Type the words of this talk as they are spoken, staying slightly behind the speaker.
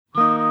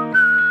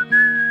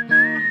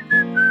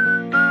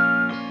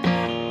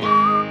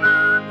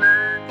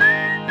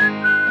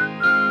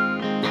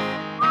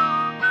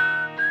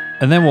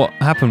And then what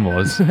happened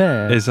was,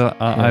 is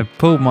I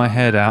pulled my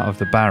head out of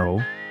the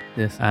barrel.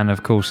 Yes. And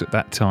of course, at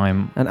that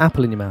time, an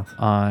apple in your mouth.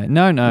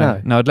 No,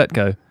 I'd let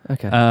go.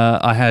 Okay.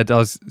 I had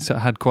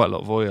quite a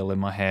lot of oil in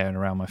my hair and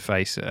around my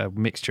face, a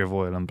mixture of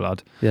oil and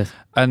blood. Yes.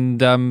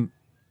 And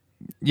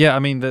I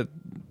mean the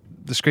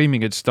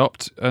screaming had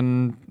stopped,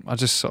 and I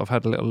just sort of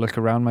had a little look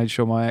around, made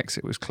sure my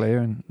exit was clear,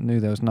 and knew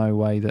there was no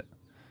way that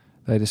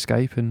they'd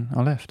escape, and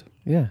I left.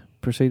 Yeah.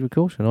 Proceed with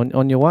caution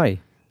on your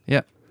way.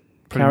 Yeah.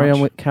 Carry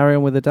on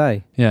with the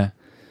day. Yeah.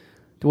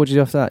 What did you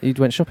do after that? You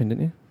went shopping,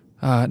 didn't you?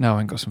 No, I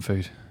went got some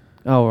food.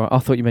 Oh, right. I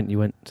thought you meant you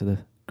went to the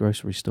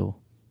grocery store.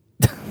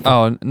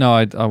 Oh no,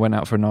 I went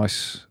out for a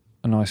nice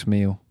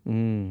meal.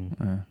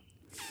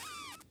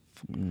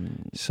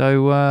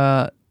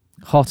 So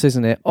hot,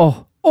 isn't it?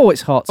 Oh,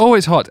 it's hot. Oh,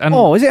 it's hot. And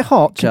is it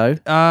hot, Joe?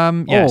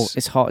 Yes. Oh,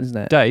 it's hot, isn't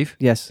it? Dave.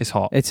 Yes, it's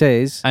hot. It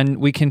is. And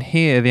we can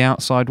hear the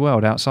outside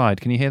world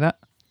outside. Can you hear that?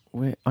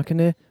 Wait, I can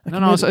hear.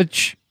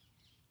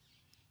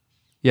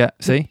 Yeah.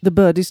 See, the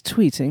bird is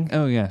tweeting.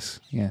 Oh yes.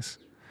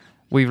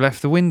 We've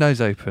left the windows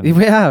open.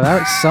 We have. How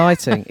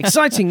exciting!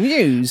 Exciting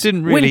news.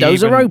 Didn't really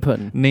windows are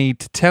open. Need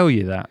to tell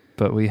you that,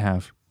 but we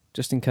have.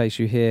 Just in case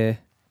you hear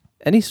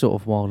any sort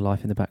of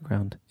wildlife in the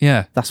background.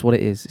 Yeah, that's what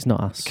it is. It's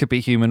not us. It could be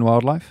human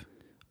wildlife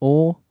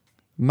or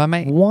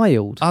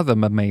other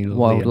mammalian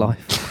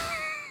wildlife.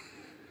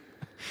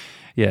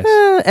 Yes.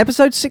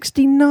 Episode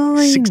 69.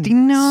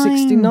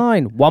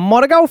 69. One more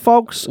to go,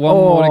 folks. One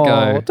more to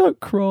go. Don't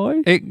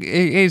cry. It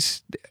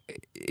is.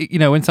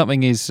 When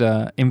something is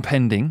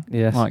impending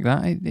like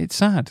that, it's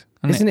sad.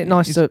 Isn't it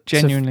nice it's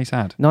genuinely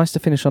sad? Nice to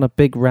finish on a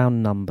big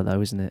round number, though,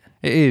 isn't it?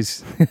 It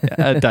is,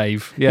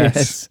 Dave.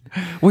 Yes.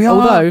 We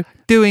are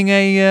doing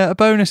a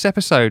bonus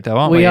episode, though,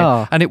 aren't we? We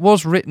are. And it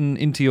was written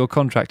into your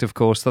contract, of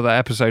course, that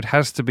episode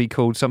has to be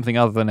called something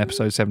other than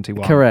episode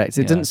 71. Correct.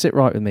 It didn't sit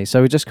right with me,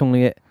 so we're just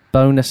calling it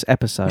bonus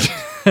episode.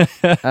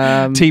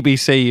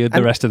 TBC,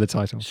 the rest of the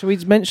title. Should we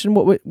mention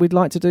what we'd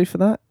like to do for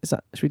that?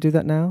 Should we do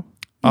that now?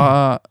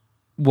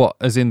 What,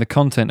 as in the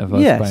content of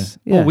us? Yes.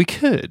 Yeah. Well, we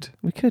could.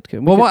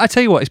 Well, I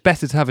tell you what, it's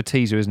better to have a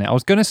teaser, isn't it? I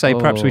was going to say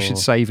perhaps we should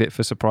save it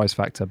for surprise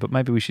factor, but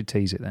maybe we should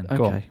tease it then.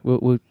 Okay. Go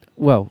on.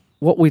 Well,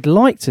 what we'd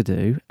like to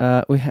do,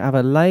 we have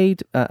a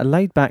laid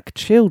back,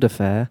 chilled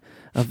affair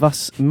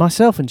of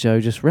myself and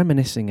Joe, just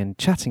reminiscing and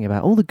chatting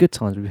about all the good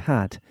times we've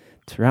had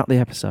throughout the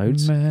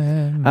episodes.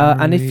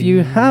 And if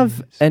you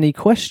have any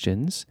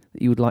questions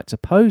that you would like to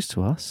pose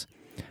to us,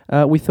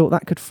 we thought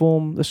that could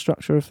form the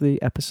structure of the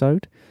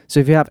episode. So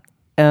if you have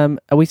are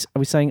we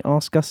saying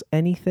ask us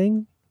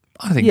anything?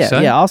 I think so.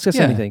 Yeah, ask us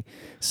anything.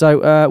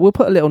 So we'll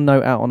put a little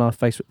note out on our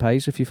Facebook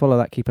page. If you follow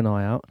that, keep an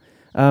eye out.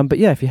 But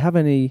yeah, if you have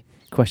any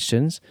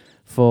questions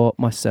for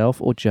myself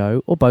or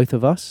Joe or both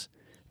of us,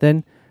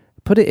 then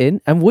put it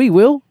in and we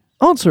will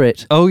answer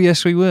it. Oh,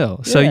 yes, we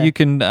will. Yeah. So you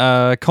can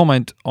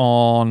comment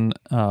on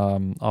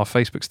our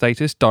Facebook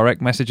status, direct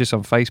message us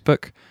on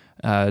Facebook,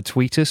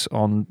 tweet us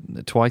on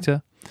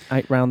Twitter.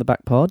 Round the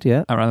Back Pod,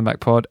 yeah. Round the Back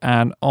Pod.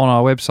 And on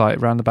our website,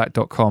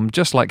 roundtheback.com,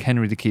 just like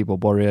Henry the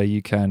Keyboard Warrior,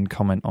 you can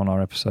comment on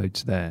our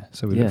episodes there.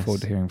 So we look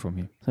forward to hearing from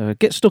you. So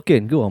get stuck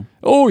in, go on.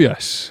 Oh,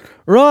 yes.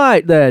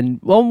 Right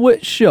then, on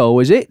which show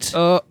is it?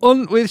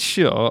 On with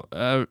show,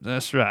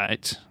 that's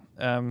right.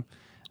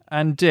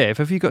 And Dave,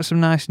 have you got some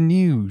nice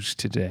news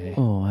today?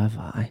 Oh, have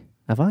I?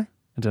 I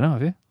don't know,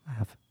 have you? I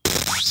have.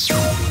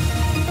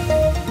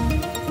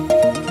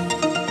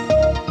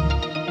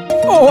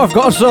 Oh, I've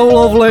got some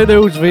lovely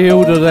news for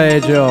you today,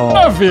 Joe.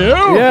 Have you?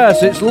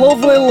 Yes, it's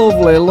lovely,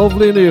 lovely,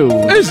 lovely news.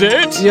 Is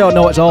it? Yeah,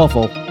 no, it's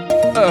awful.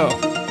 Oh.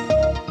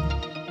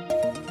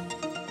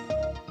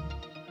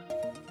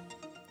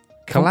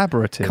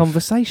 Collaborative.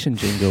 Conversation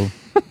jingle.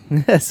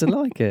 Yes, I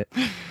like it.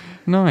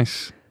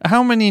 Nice.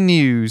 How many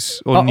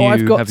news have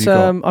you got?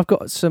 I'm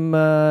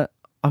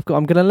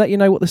going to let you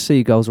know what the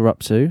Seagulls are up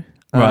to.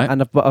 Right.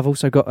 And I've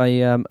also got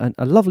a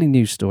lovely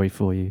news story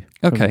for you.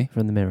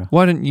 From the Mirror.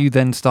 Why don't you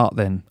then start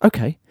then?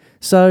 Okay.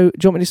 So,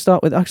 do you want me to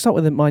start with? I'll start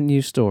with my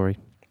news story.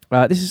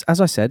 This is,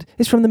 as I said,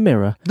 it's from the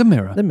Mirror. The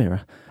Mirror. The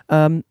Mirror.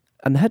 And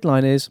the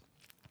headline is,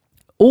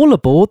 "All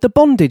aboard the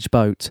bondage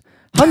boat.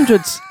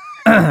 Hundreds."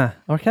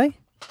 Okay.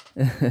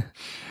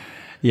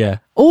 Yeah.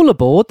 All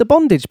aboard the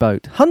bondage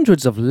boat.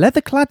 Hundreds of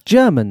leather-clad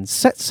Germans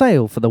set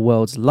sail for the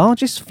world's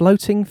largest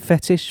floating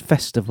fetish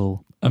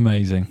festival.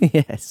 Amazing.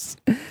 Yes.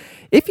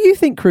 If you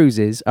think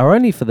cruises are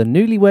only for the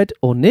newlywed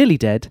or nearly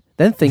dead,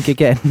 then think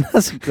again.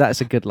 That's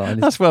a good line.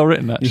 That's well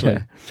written,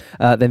 actually.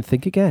 Yeah. Then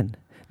think again.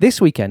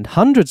 This weekend,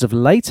 hundreds of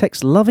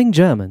latex-loving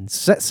Germans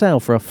set sail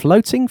for a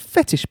floating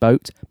fetish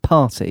boat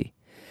party.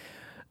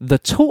 The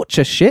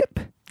torture ship...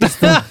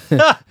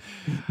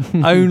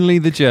 Only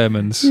the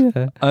Germans.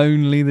 Yeah.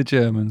 Only the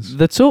Germans.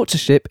 The torture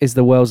ship is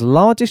the world's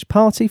largest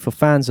party for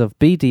fans of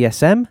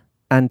BDSM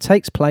and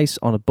takes place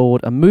on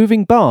board a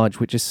moving barge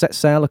which has set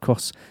sail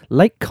across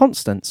Lake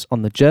Constance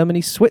on the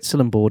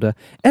Germany-Switzerland border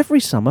every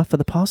summer for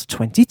the past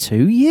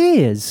 22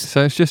 years.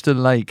 So it's just a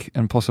lake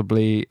and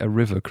possibly a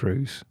river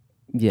cruise.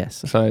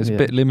 Yes. So it's a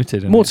bit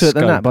limited. In More its to it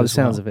than that, scope by the as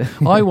sounds well.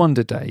 of it. I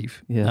wonder,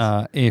 Dave,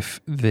 Yes. if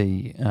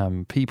the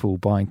people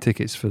buying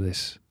tickets for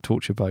this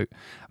torture boat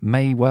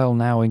may well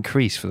now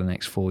increase for the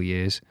next 4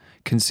 years,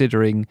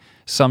 considering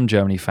some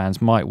Germany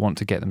fans might want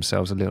to get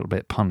themselves a little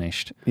bit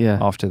punished Yeah.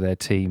 after their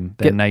team,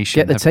 their nation,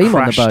 get the have team on the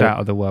crashed boat. out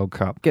of the World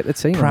Cup. Get the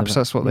team. Perhaps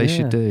that's what they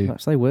should do.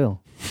 Perhaps they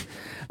will.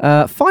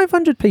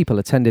 500 people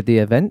attended the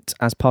event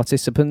as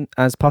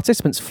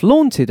participants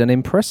flaunted an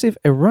impressive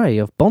array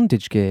of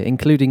bondage gear,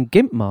 including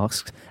gimp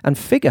masks and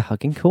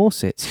figure-hugging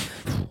corsets.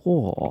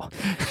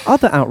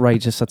 Other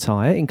outrageous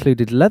attire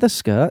included leather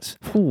skirts,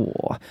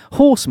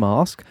 horse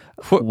mask,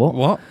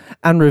 What?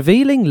 and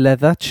revealing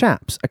leather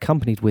chaps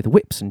accompanied with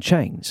whips and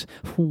chains.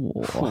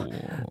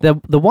 The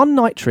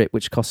one-night trip,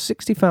 which cost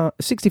 65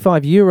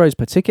 euros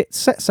per ticket,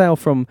 set sail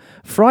from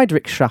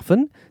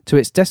Friedrichshafen to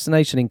its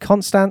destination in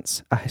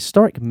Konstanz, a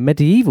historic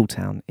medieval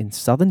town in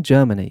southern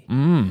Germany.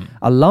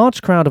 A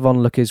large crowd of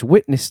onlookers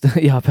witnessed...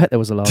 yeah, I bet there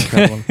was a large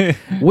crowd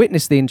of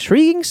witnessed the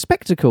intriguing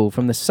spectacle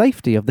from the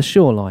safety of the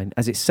shoreline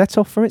as it set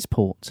off for its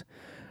port.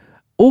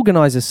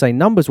 Organisers say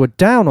numbers were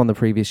down on the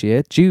previous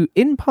year, due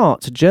in part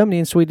to Germany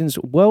and Sweden's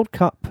World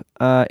Cup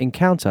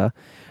encounter,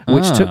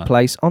 which took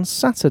place on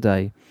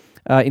Saturday.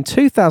 In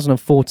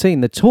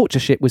 2014, the torture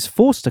ship was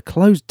forced to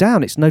close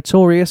down its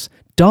notorious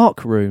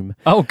dark room,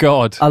 Oh,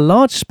 God. a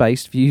large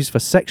space used for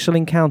sexual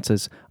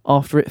encounters,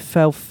 after it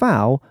fell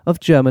foul of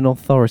German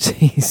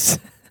authorities.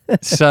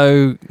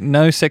 So,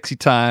 no sexy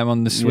time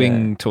on the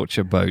swing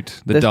torture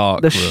boat, the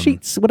dark The room.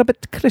 sheets were a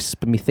bit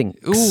crisp,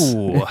 methinks.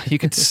 Ooh, you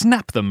could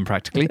snap them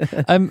practically.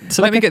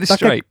 So let me get this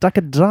straight. Like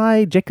a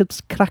dry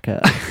Jacob's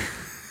cracker.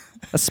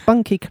 A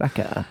spunky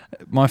cracker.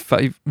 My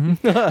fave.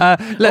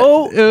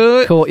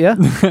 Caught ya.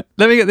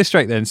 Let me get this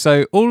straight then.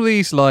 So all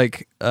these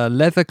like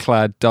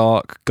leather-clad,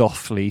 dark,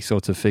 gothly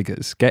sort of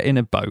figures get in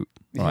a boat,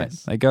 right?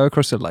 Yes. They go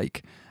across a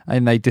lake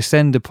and they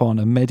descend upon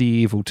a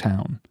medieval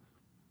town.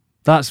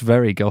 That's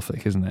very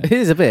gothic, isn't It it?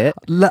 is a bit.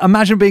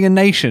 Imagine being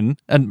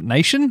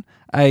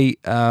a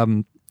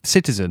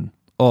citizen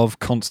of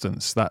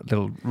Constance, that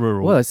little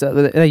rural. Well,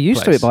 they're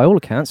used to place. it by all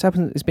accounts.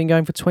 It's been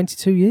going for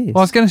 22 years. Well,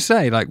 I was going to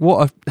say, like,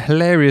 what a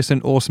hilarious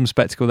and awesome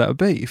spectacle that would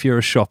be if you're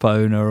a shop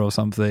owner or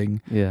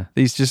something. Yeah.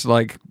 These just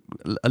like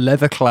a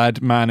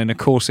leather-clad man in a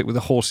corset with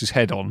a horse's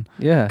head on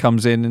Yeah.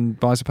 comes in and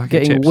buys a packet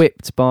of Getting chips.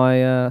 whipped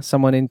by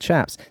someone in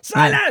chaps.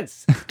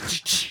 Silence!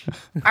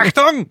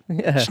 Achtung!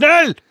 Yeah.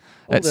 Schnell! All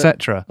the-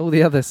 Etc. All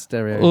the other All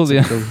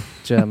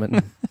stereotypical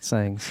German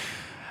sayings.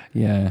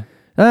 Yeah.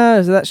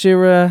 So that's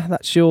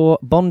your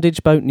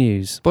bondage boat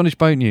news. Bondage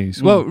boat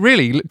news. Well,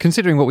 really,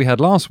 considering what we had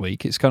last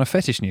week, it's kind of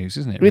fetish news,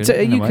 isn't it?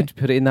 Really, in a You way? could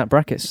put it in that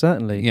bracket,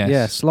 certainly. Yes.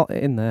 Yeah, slot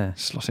it in there.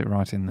 Slot it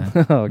right in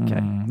there.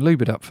 Okay.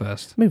 Lube it up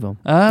first. Move on.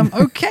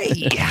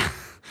 Okay.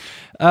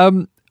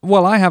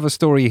 Well, I have a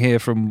story here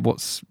from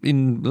what's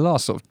in the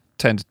last sort of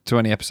 10 to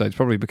 20 episodes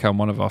probably become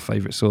one of our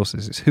favourite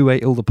sources. It's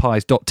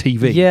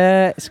whoateallthepies.tv.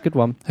 Yeah, it's a good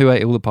one.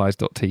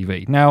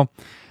 Whoateallthepies.tv. Now,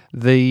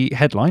 the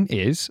headline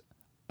is,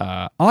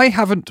 I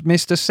haven't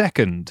missed a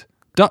second.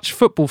 Dutch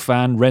football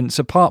fan rents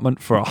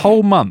apartment for a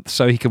whole month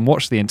so he can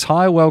watch the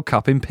entire World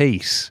Cup in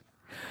peace.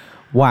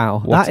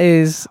 Wow, What- that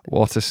is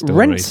What a story.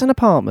 rents an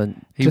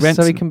apartment just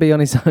so he can be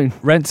on his own.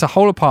 Rents a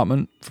whole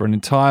apartment for an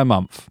entire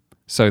month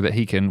so that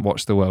he can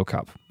watch the World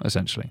Cup,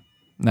 essentially.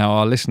 Now,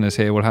 our listeners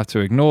here will have to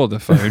ignore the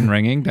phone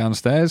ringing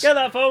downstairs. Get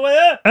that phone with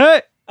you.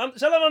 Hey,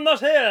 Tell them I'm not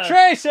here.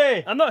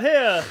 Tracy! I'm not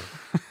here.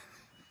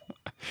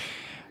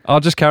 I'll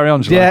just carry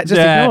on, shall I? Yeah,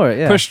 just ignore it,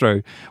 yeah. Push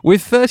through.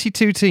 With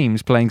 32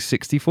 teams playing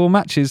 64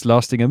 matches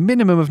lasting a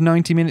minimum of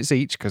 90 minutes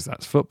each, because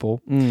that's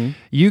football,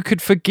 you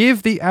could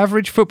forgive the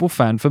average football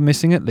fan for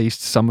missing at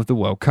least some of the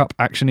World Cup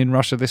action in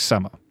Russia this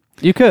summer.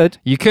 You could.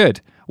 You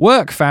could.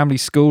 Work, family,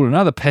 school, and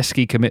other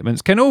pesky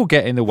commitments can all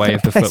get in the way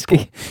of the football.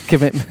 Pesky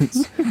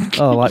commitments.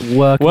 Oh, like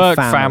work Work,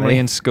 and family,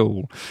 and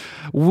school.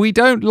 We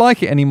don't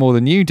like it any more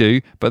than you do,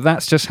 but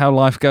that's just how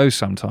life goes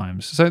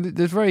sometimes. So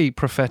there's a very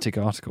prophetic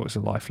article. It's a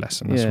life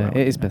lesson as Yeah, well.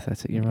 it is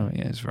pathetic. You're right.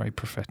 Yeah, it's very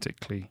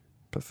prophetically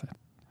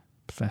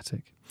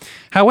pathetic.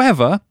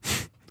 However,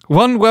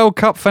 one World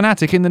Cup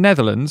fanatic in the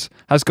Netherlands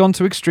has gone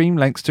to extreme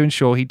lengths to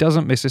ensure he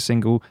doesn't miss a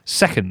single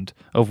second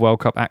of World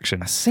Cup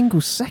action. A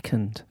single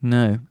second.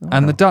 No.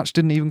 And the Dutch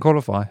didn't even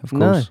qualify, of course.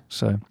 No.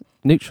 So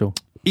Neutral.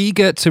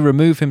 eager to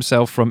remove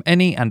himself from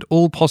any and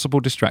all possible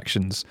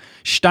distractions,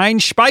 Stein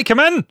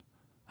Spijkerman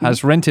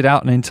has rented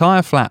out an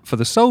entire flat for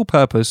the sole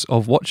purpose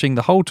of watching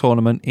the whole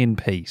tournament in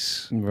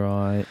peace.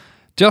 Right.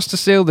 Just to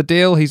seal the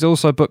deal, he's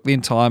also booked the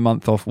entire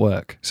month off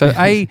work. So,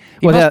 he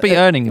must be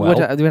earning well. We'd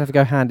have to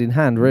go hand in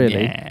hand,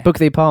 really. Yeah. Book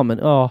the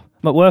apartment. Oh,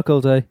 I'm at work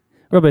all day.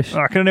 Rubbish.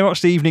 I can only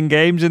watch the evening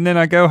games and then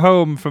I go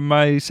home from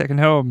my second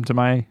home to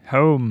my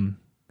home.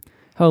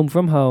 Home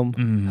from home.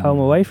 Home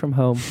away from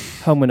home.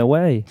 Home and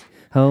away.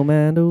 Home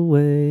and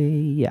away.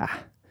 Yeah.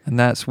 And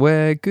that's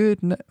where good...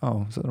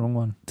 Oh, is that the wrong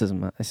one? Doesn't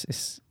matter.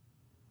 It's...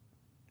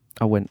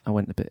 I went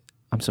a bit...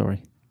 I'm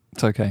sorry.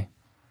 It's okay.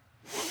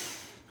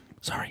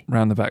 Sorry.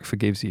 Round the back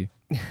forgives you.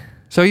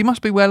 So he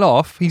must be well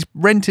off. He's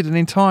rented an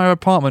entire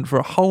apartment for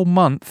a whole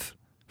month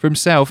for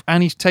himself,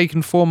 and he's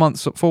taken 4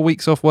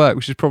 weeks off work,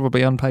 which is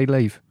probably unpaid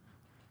leave.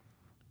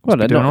 Well,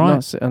 Must be doing all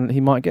right. and he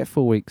might get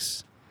 4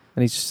 weeks,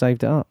 and he's just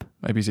saved it up.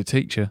 Maybe he's a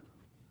teacher.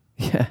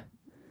 Yeah.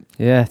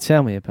 Yeah,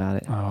 tell me about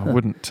it. Oh, I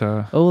wouldn't.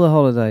 All the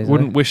holidays.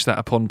 Wouldn't wish that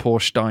upon poor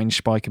Stein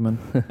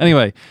Speicherman.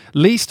 Anyway,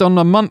 leased on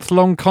a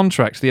month-long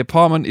contract, the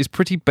apartment is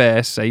pretty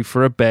bare, save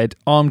for a bed,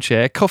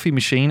 armchair, coffee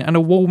machine, and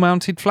a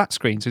wall-mounted flat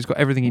screen. So he's got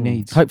everything he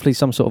needs. Hopefully,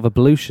 some sort of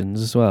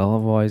ablutions as well.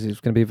 Otherwise, it's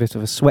going to be a bit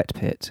of a sweat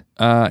pit.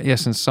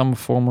 Yes, and some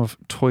form of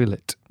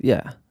toilet.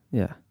 Yeah.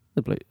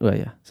 Well,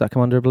 yeah. Does that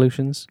come under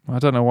ablutions? I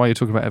don't know why you're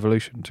talking about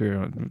evolution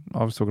too.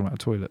 I was talking about a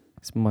toilet.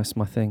 It's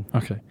my thing.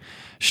 Okay.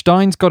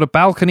 Stein's got a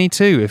balcony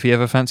too, if he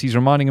ever fancies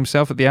reminding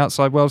himself that the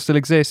outside world still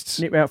exists.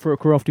 Nip out for a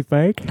crafty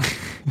fake.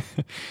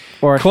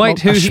 Or a Quite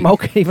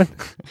smoke even.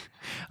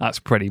 That's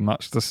pretty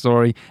much the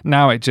story.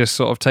 Now it just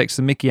sort of takes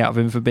the mickey out of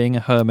him for being a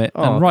hermit,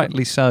 and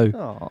rightly so.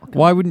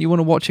 Why wouldn't you want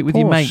to watch it with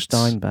your mates?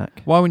 Steinbeck.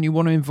 Why wouldn't you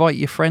want to invite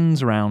your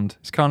friends around?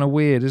 It's kind of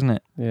weird, isn't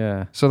it?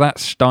 Yeah. So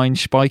that's Stein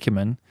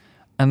Speicherman,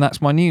 and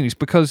that's my news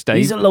because Dave.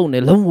 He's a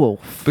lonely lone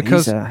wolf.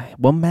 Because he's a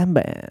one-man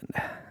band.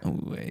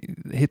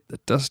 Hit the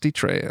dusty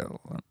trail.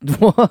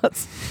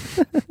 What?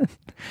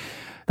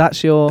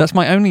 That's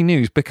my only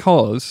news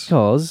because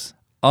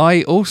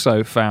I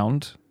also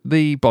found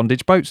the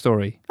bondage boat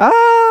story.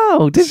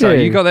 Oh, did you? So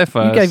you got there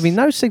first. You gave me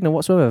no signal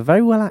whatsoever.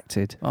 Very well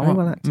acted. Very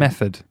well acted.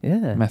 Method.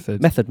 Yeah.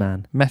 Method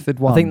Man. Method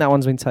 1. I think that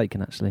one's been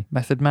taken, actually.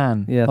 Method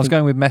Man. Yeah, I was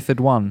going with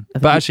Method 1.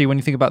 But actually, when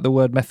you think about the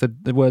words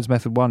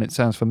Method 1, it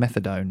sounds for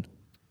methadone.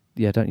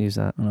 Yeah, don't use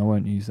that. And I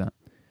won't use that.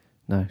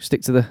 No,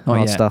 stick to the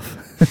hard stuff.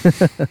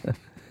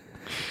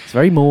 It's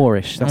very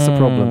Moorish. That's the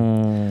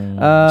problem.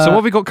 So what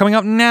have we got coming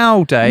up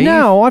now, Dave?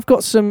 Now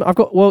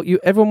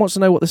everyone wants to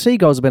know what the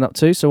Seagulls have been up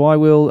to, so I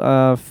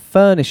will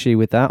furnish you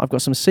with that. I've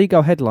got some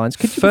Seagull headlines.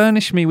 Could you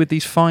furnish me with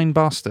these fine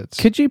bastards?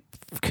 Could you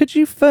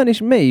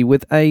furnish me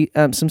with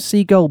some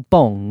Seagull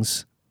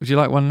bongs? Would you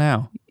like one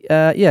now?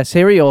 Yes,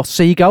 here are your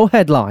Seagull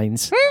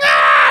headlines.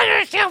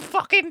 You're so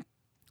fucking...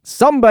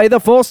 Sunbather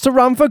forced to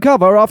run for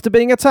cover after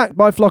being attacked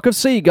by flock of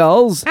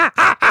seagulls.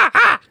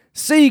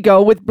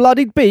 Seagull with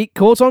bloodied beak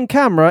caught on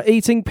camera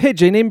eating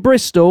pigeon in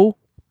Bristol.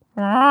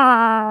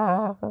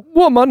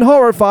 Woman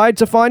horrified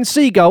to find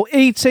seagull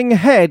eating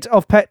head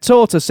of pet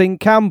tortoise in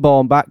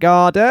Camborne back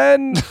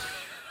garden.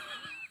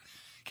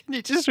 Can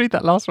you just read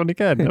that last one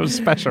again? That was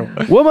special.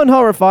 Woman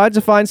horrified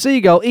to find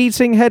seagull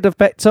eating head of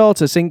pet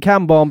tortoise in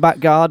Camborne back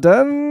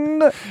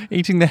garden.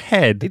 Eating the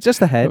head? It's just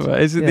the head.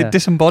 Is it the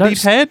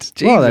disembodied head?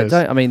 Jesus. Well, they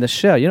don't. I mean, the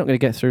shell. You're not going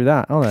to get through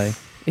that, are they?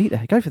 Eat the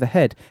head. Go for the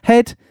head.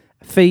 Head,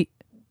 feet,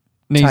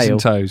 knees tail. and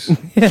toes.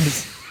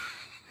 Yes.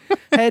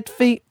 Head,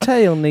 feet,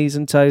 tail, knees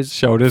and toes.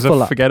 Shoulders,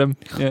 forget them.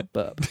 Yeah.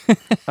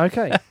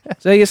 Okay.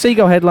 So your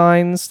Seagull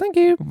headlines. Thank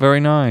you. Very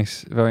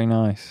nice. Very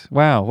nice.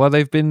 Wow. Well,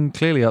 they've been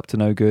clearly up to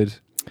no good,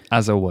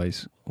 as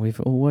always.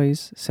 We've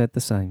always said the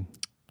same,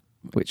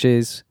 which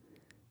is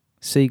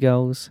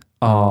seagulls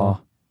are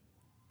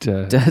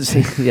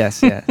dirty.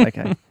 Yes, yeah,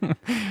 okay.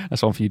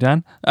 That's one for you,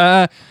 Dan.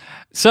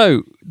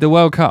 So, the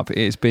World Cup,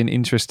 it's been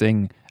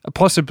interesting.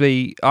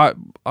 Possibly, I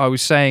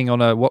was saying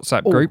on a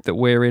WhatsApp group that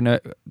we're in,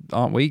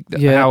 aren't we?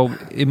 Yeah. How,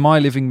 in my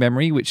living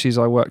memory, which is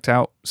I worked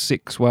out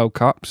 6 World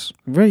Cups.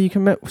 Really? You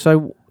can...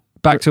 So...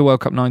 Back to World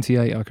Cup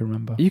 98, I can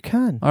remember. You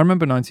can? I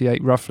remember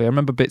 98, roughly. I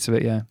remember bits of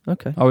it, yeah.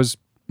 Okay. I was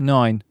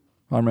 9.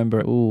 I remember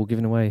it. Ooh,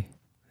 giving away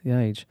the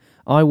age.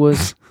 I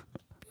was...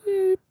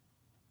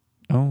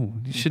 Oh,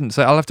 you shouldn't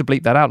say. I'll have to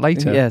bleep that out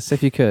later. Yes,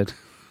 if you could.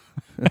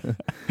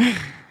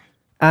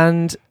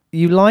 And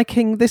you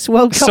liking this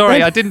World Cup? Sorry,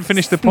 then? I didn't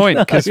finish the point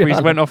because we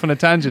went off on a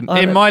tangent.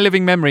 In my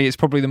living memory, it's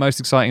probably the most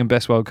exciting and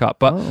best World Cup,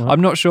 but I'm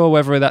not sure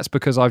whether that's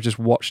because I've just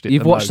watched it.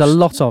 You've watched a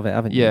lot of it,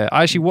 haven't you? Yeah,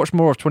 I actually watched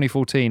more of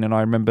 2014, and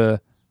I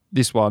remember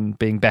this one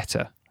being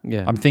better.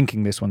 Yeah, I'm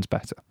thinking this one's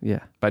better. Yeah,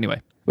 but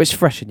anyway, which is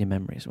fresh in your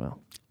memory as well.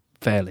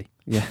 Fairly.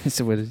 Yeah,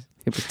 so it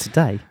was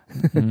today.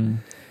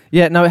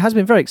 Yeah, no, it has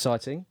been very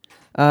exciting.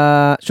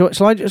 Shall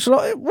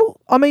I?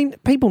 Well, I mean,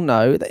 people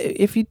know.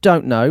 If you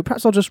don't know,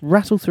 perhaps I'll just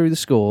rattle through the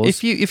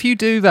scores. If you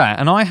do that,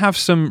 and I have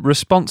some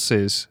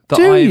responses that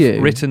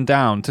I've written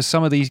down to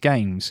some of these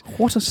games.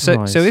 What a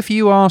surprise! So if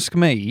you ask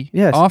me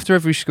after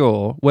every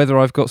score whether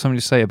I've got something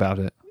to say about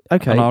it,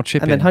 okay, and I'll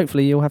chip in, and then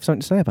hopefully you'll have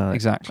something to say about it.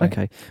 Exactly.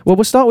 Okay. Well,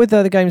 we'll start with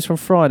the games from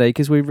Friday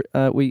because we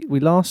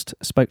last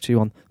spoke to you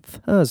on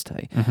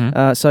Thursday.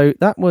 Mm-hmm. So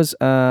that was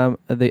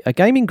a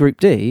game in Group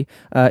D.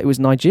 It was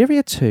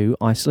Nigeria 2,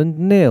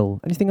 Iceland 0.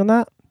 Anything on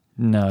that?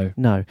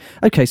 No.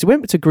 Okay, so we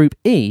went to Group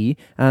E,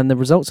 and the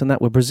results on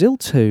that were Brazil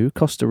 2,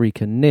 Costa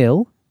Rica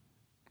 0.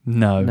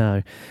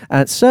 No.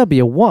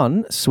 Serbia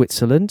 1,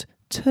 Switzerland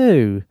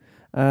 2.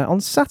 On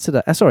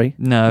Saturday...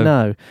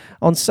 No.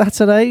 On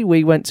Saturday,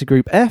 we went to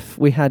Group F.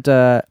 We had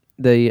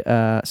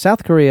the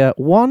South Korea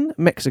 1,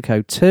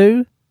 Mexico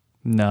 2.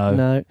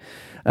 No.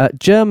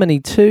 Germany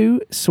 2,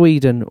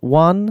 Sweden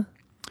 1.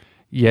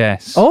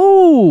 Yes.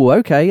 Oh,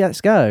 okay, let's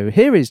go.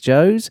 Here is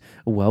Joe's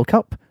World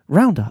Cup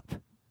Roundup.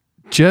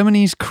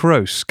 Germany's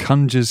Kroos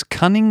conjures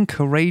cunning,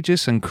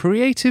 courageous and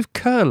creative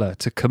curler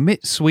to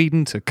commit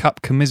Sweden to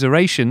cup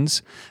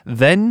commiserations,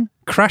 then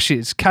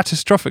crashes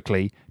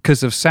catastrophically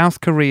because of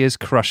South Korea's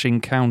crushing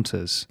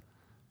counters.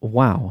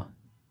 Wow.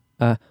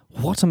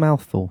 What a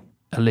mouthful.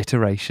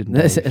 Alliteration.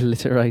 There's Dave.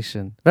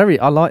 alliteration.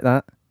 I like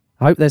that.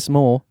 I hope there's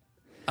more.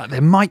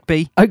 There might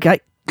be. Okay.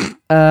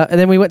 And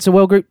then we went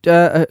to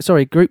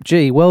Group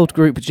G, World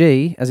Group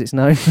G, as it's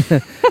known.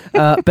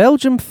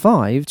 Belgium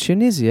 5,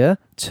 Tunisia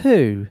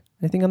 2.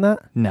 Anything on that?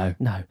 No.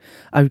 No.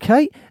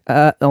 Okay.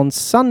 On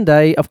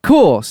Sunday, of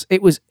course,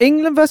 it was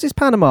England versus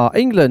Panama.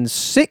 England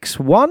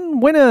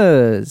 6-1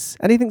 winners.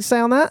 Anything to say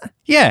on that?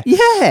 Yeah.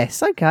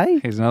 Yes. Okay.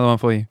 Here's another one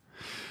for you.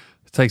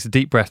 It takes a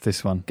deep breath,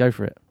 this one. Go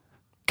for it.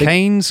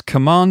 Kane's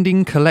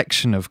commanding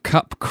collection of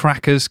cup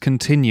crackers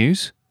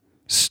continues.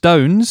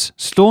 Stones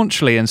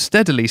staunchly and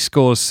steadily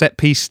scores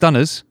set-piece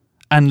stunners.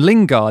 And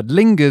Lingard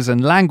lingers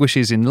and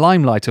languishes in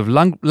limelight of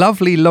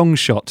lovely long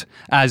shot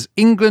as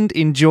England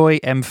enjoy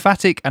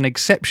emphatic and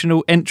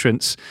exceptional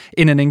entrance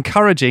in an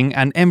encouraging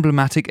and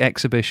emblematic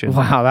exhibition.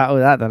 Wow,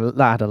 that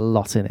had a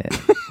lot in it.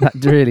 That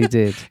really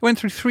did. It went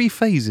through 3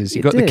 phases.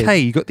 You It got did. the K,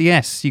 you got the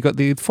S, you got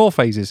the 4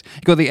 phases.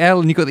 You got the L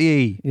and you got the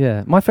E.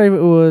 Yeah. My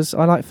favourite was,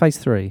 I like phase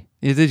 3.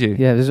 Yeah, did you?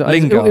 Yeah, it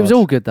Lingard. was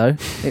all good, though.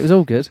 It was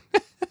all good.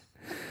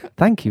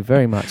 Thank you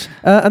very much.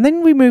 And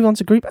then we move on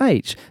to Group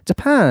H.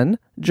 Japan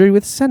drew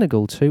with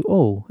Senegal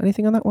 2-2.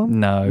 Anything on that one?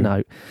 No.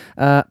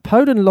 No.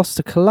 Poland lost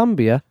to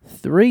Colombia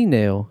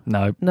 3-0.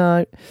 No.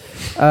 No.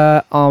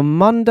 On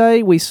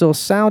Monday, we saw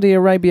Saudi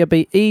Arabia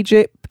beat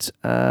Egypt.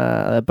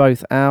 They're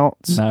both out.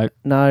 No.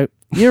 No.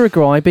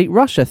 Uruguay beat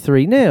Russia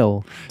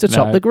 3-0 to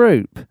top No. the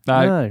group.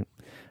 No.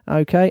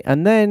 Okay.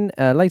 And then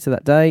later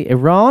that day,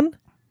 Iran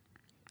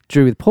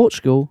drew with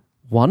Portugal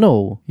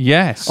 1-1.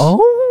 Yes.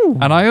 Oh.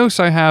 And I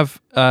also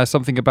have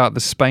something about the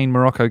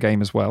Spain-Morocco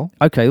game as well.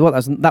 Okay, well,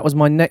 that was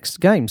my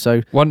next game.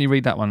 So Why don't you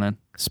read that one then?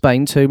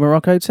 Spain 2,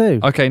 Morocco 2.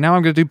 Okay, now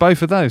I'm going to do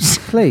both of those.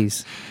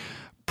 Please.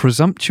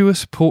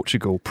 Presumptuous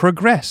Portugal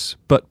progress,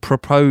 but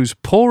propose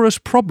porous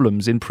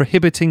problems in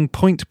prohibiting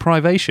point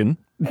privation.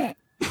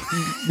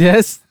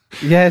 Yes.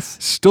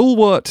 Yes.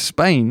 Stalwart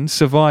Spain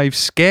survives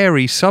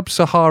scary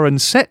sub-Saharan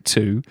set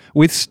 2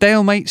 with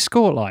stalemate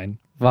scoreline.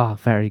 Wow,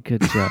 very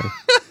good, Joe.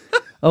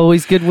 Oh,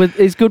 he's good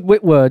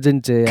with words,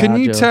 isn't he? Can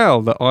you Joe?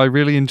 tell that I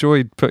really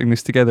enjoyed putting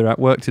this together at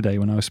work today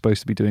when I was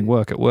supposed to be doing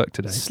work at work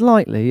today?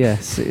 Slightly,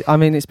 yes. I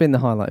mean, it's been the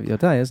highlight of your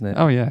day, hasn't it?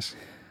 Oh, yes.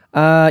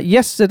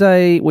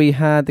 Yesterday, we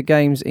had the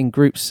games in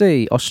Group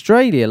C.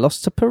 Australia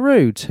lost to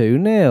Peru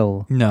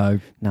 2-0. No.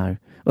 No.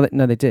 Well,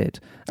 no, they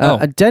did.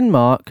 Oh.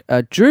 Denmark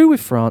drew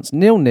with France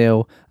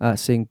 0-0,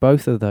 seeing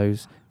both of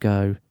those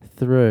go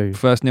through.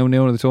 First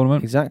 0-0 of the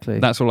tournament. Exactly.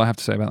 That's all I have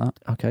to say about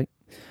that. Okay.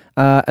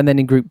 And then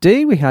in Group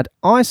D, we had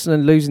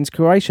Iceland losing to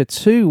Croatia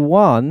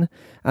 2-1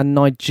 and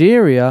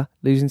Nigeria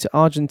losing to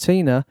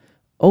Argentina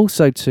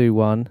also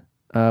 2-1,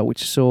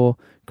 which saw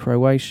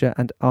Croatia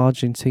and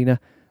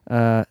Argentina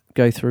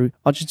go through.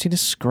 Argentina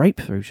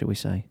scrape through, shall we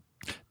say.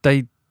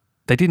 They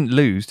didn't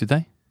lose, did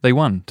they? They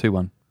won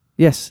 2-1.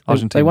 Yes, they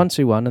Argentina. won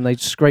 2-1 and they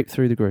scraped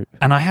through the group.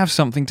 And I have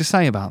something to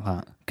say about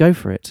that. Go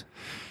for it.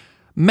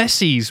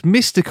 Messi's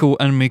mystical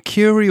and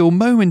mercurial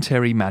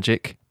momentary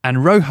magic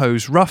and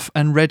Rojo's rough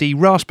and ready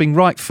rasping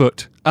right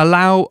foot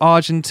allow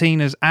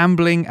Argentina's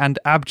ambling and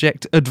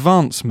abject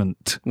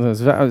advancement.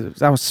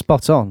 That was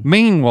spot on.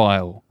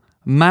 Meanwhile,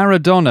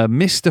 Maradona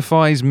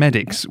mystifies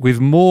medics with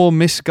more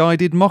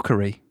misguided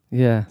mockery.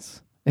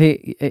 Yes.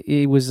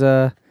 He was...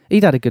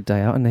 He'd had a good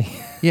day out, hadn't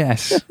he?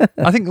 Yes.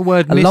 I think the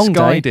word A long day.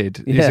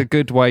 misguided is Yeah. a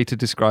good way to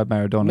describe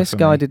Maradona. for me.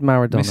 Misguided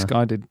Maradona.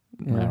 Misguided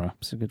Yeah, Mara.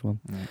 it's a good one.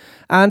 Yeah.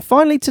 And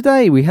finally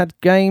today we had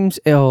games.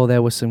 Oh,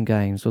 there were some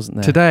games, wasn't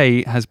there?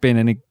 Today has been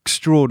an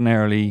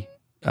extraordinarily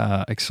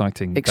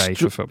exciting day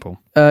for football.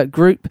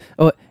 Group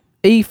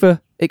E for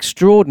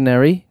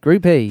extraordinary.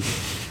 Group E.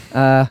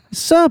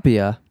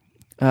 Serbia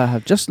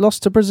have just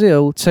lost to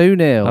Brazil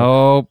 2-0.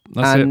 Oh,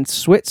 that's and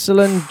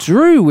Switzerland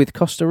drew with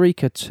Costa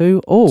Rica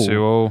 2-2.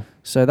 2-2.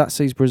 So that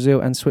sees Brazil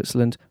and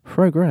Switzerland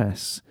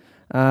progress.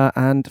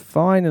 And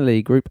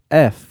finally, Group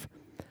F.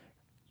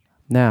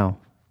 Now,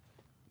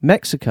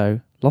 Mexico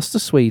lost to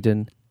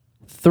Sweden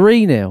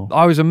 3-0.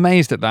 I was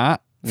amazed at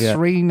that. Yeah.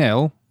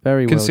 3-0,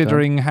 Very well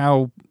considering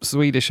how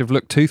Swedish have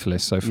looked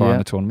toothless so far Yeah. in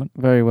the tournament.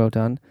 done. Very well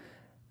done.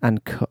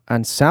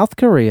 And South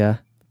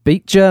Korea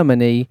beat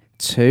Germany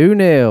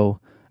 2-0.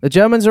 The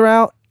Germans are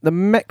out. The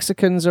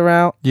Mexicans are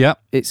out. Yeah.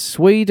 It's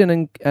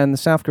Sweden and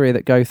South Korea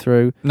that go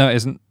through. No, it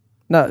isn't.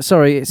 No,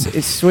 sorry,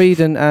 it's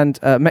Sweden and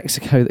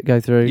Mexico that go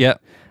through. Yeah.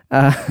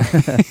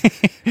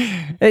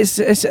 It's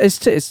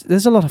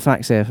there's a lot of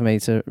facts here for me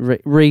to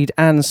read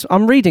and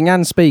I'm reading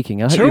and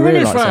speaking. I hope Too you many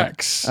realise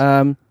facts.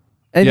 that.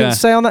 Anything Yeah. to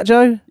say on that,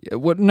 Joe?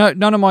 Well, no,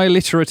 none of my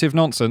alliterative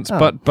nonsense,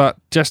 Oh. but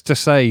just to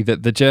say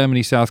that the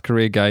Germany-South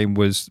Korea game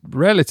was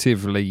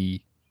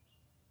relatively...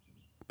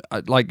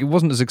 it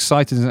wasn't as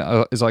exciting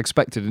as I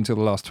expected until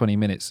the last 20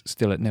 minutes,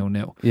 still at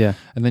 0-0. Yeah.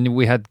 And then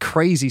we had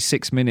crazy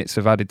 6 minutes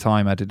of added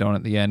time added on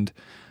at the end.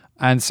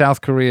 and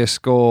South Korea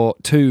score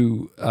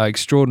 2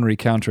 extraordinary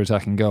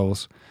counter-attacking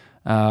goals.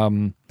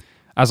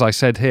 As I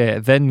said here,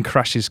 then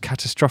crashes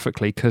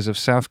catastrophically because of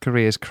South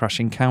Korea's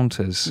crashing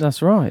counters.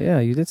 That's right. Yeah,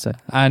 you did say.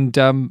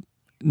 And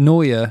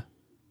Neuer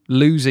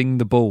losing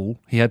the ball.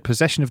 He had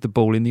possession of the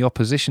ball in the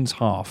opposition's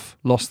half,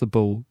 lost the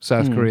ball.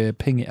 South Korea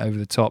ping it over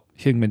the top.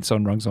 Heung-min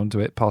Son runs onto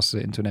it, passes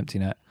it into an empty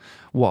net.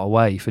 What a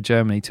way for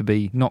Germany to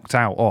be knocked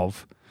out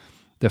of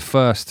the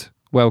first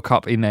World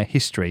Cup in their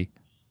history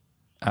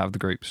out of the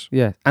groups.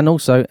 Yeah, and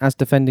also as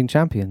defending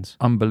champions.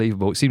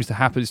 Unbelievable. It seems to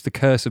happen. It's the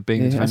curse of being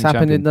the defending It's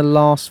happened champion. in the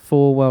last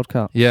 4 World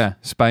Cups. Yeah,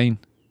 Spain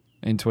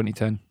in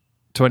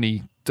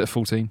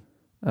 2014.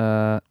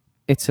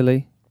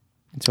 Italy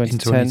in 2010. In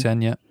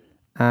 2010, yeah.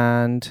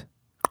 And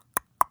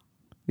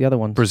the other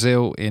ones.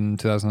 Brazil in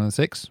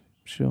 2006,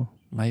 Sure.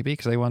 maybe,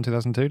 because they won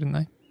 2002, didn't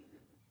they?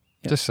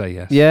 Yeah. Just say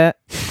yes. Yeah.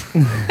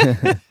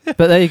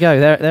 But there you go.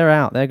 They're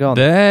out. They're gone.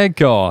 They're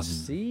gone.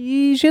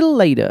 See you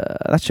later.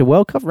 That's your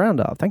World Cup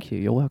roundup. Thank you.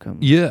 You're welcome.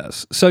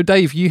 Yes. So,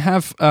 Dave, you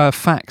have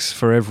facts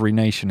for every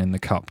nation in the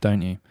Cup,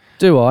 don't you?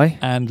 Do I?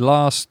 And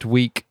last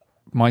week,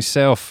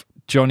 myself,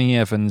 Johnny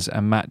Evans,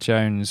 and Matt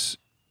Jones,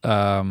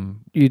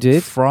 You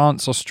did?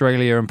 France,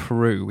 Australia, and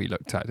Peru, we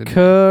looked at, didn't we?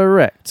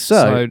 Correct.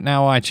 So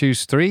now I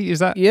choose 3, is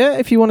that? yeah,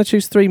 if you want to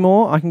choose 3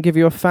 more, I can give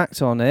you a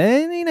fact on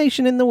any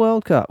nation in the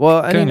World Cup.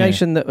 Well, any Can you?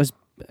 nation that was,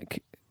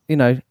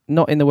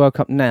 not in the World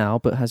Cup now,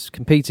 but has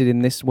competed in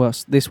this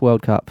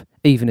World Cup,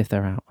 even if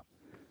they're out.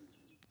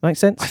 Make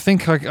sense? I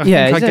think I Yeah, think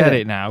I isn't get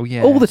it? it now,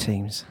 yeah. All the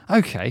teams.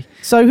 Okay.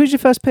 So who's your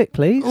first pick,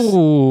 please?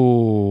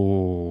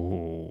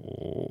 Ooh.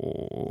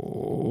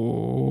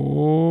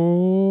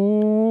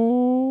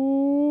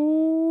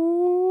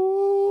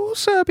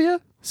 Serbia.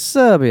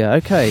 Serbia.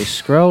 Okay,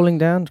 scrolling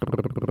down.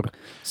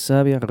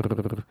 Serbia.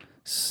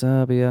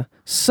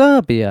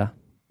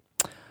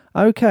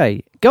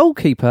 Okay,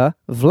 goalkeeper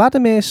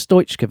Vladimir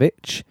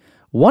Stojkovic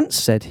once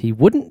said he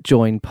wouldn't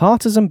join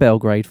Partizan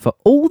Belgrade for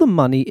all the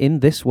money in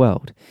this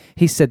world.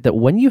 He said that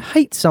when you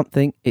hate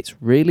something, it's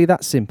really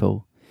that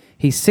simple.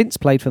 He's since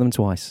played for them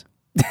twice.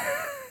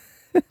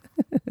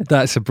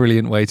 That's a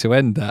brilliant way to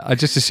end that. I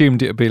just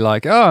assumed it would be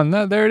like, oh,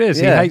 no, there it is.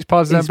 Yeah. He hates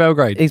Partizan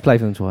Belgrade. He's played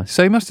for them twice.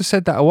 So he must have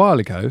said that a while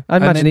ago. I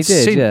imagine and he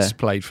did, since yeah.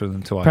 played for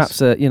them twice.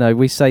 Perhaps,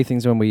 we say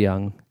things when we're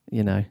young,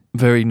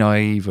 Very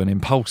naive and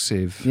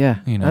impulsive. Yeah,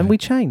 And we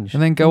change.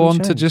 And then go We on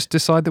to change. just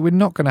decide that we're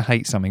not going to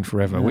hate something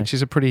forever, No. which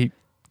is a pretty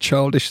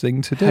childish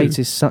thing to do. Hate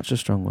is such a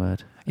strong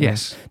word.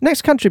 Yes.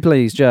 Next country,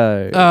 please,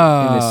 Joe. In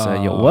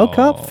this, your World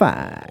Cup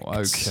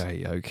facts.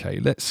 Okay.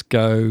 Let's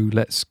go.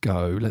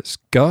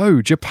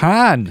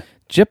 Japan.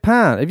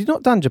 Japan. Have you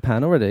not done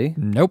Japan already?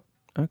 Nope.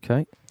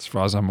 Okay. As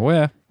far as I'm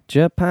aware.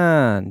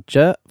 Japan.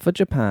 For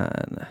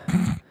Japan.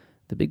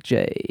 The big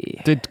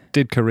J.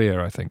 Did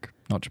Korea, I think.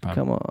 Not Japan.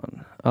 Come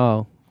on.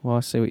 Oh, well,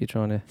 I see what you're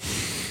trying to...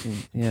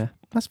 yeah,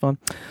 that's fine.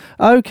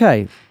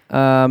 Okay.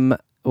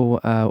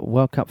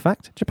 World Cup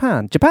fact.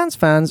 Japan. Japan's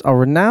fans are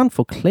renowned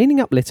for cleaning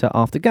up litter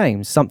after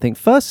games, something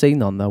first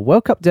seen on the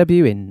World Cup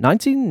debut in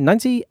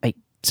 1998.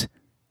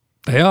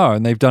 They are,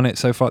 and they've done it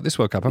so far at this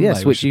World Cup, haven't Yes,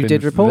 they? which has you been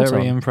did report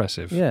very on.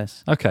 impressive.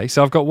 Yes. Okay,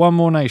 so I've got one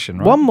more nation,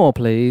 right? One more,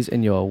 please,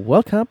 in your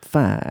World Cup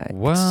facts.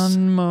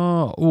 One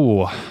more.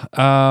 Ooh.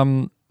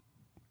 I'm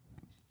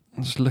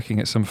just looking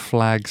at some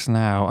flags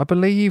now. I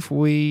believe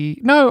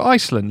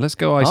Iceland. Let's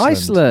go Iceland.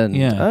 Iceland.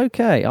 Yeah.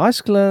 Okay.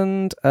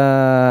 Iceland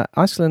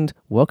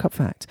World Cup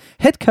fact.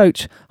 Head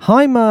coach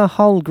Heimir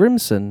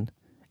Hallgrimsson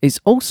is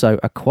also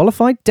a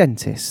qualified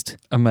dentist.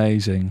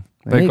 Amazing.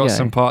 There They've you got go.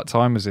 some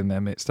part-timers in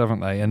their midst, haven't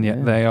they? And yet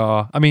Yeah. they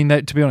are... I mean,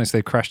 to be honest,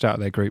 they've crashed out of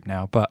their group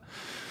now. But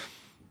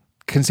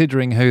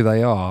considering who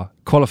they are,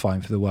 qualifying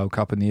for the World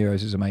Cup and the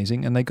Euros is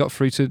amazing. And they got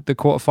through to the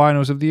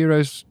quarterfinals of the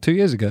Euros 2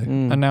 years ago.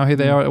 Mm. And now here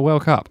they are at a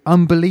World Cup.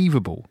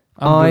 Unbelievable.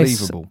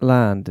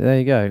 Iceland. There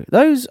you go.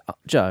 Those,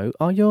 Joe,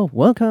 are your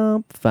World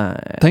Cup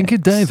facts. Thank you,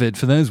 David,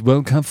 for those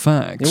World Cup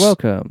facts. You're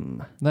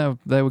welcome.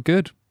 They were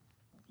good,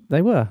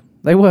 They were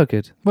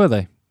good. were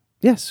they?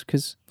 Yes,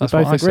 because we That's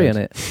what both I agree said.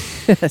 on it.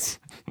 Yes.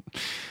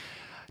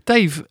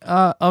 Dave,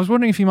 I was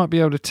wondering if you might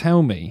be able to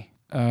tell me,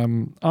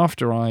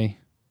 after I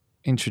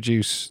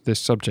introduce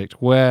this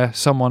subject, where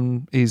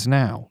someone is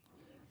now.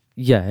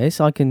 Yes,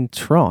 I can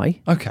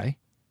try. Okay.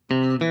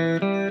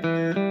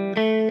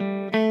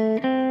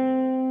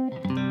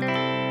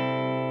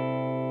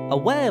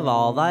 Where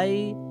are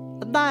they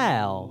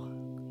now?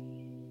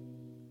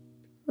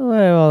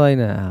 Where are they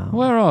now?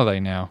 Where are they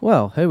now?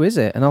 Well, who is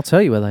it? And I'll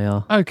tell you where they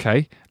are.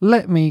 Okay,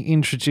 let me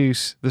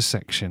introduce the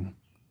section.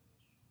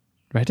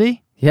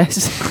 Ready?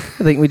 Yes.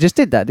 I think we just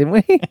did that, didn't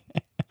we?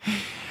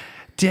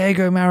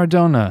 Diego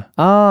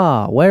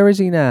Maradona. Where is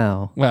he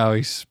now? Well,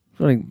 he's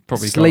Probably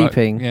probably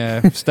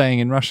sleeping. staying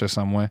in Russia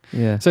somewhere.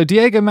 Yeah. So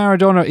Diego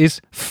Maradona is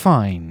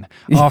fine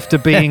after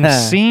being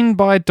seen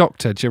by a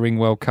doctor during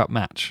World Cup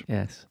match.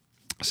 Yes.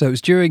 So it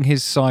was during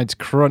his side's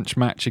crunch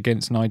match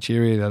against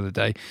Nigeria the other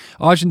day.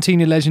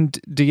 Argentina legend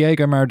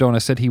Diego Maradona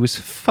said he was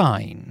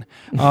fine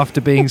after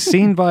being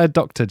seen by a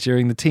doctor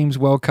during the team's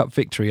World Cup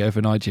victory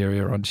over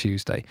Nigeria on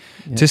Tuesday.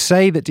 Yeah. To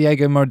say that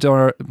Diego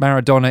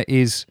Maradona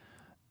is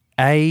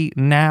A,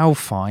 now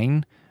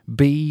fine,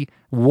 B,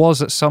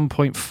 was at some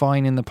point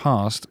fine in the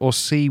past, or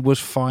C, was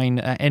fine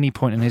at any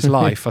point in his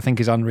life, I think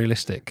is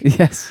unrealistic.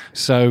 Yes.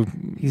 So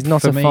He's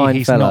not for a me, fine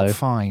he's fellow. not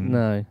fine.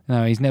 No.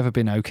 No, he's never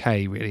been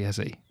okay, really, has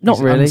he? Not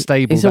He's really.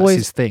 Unstable, He's that's always-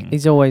 his thing.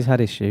 He's always had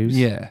issues.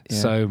 Yeah.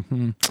 So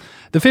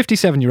the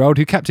 57-year-old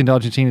who captained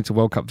Argentina to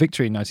World Cup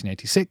victory in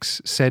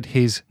 1986 said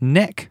his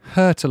neck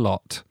hurt a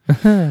lot.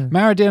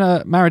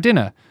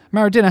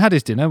 Maradona had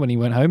his dinner when he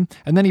went home,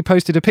 and then he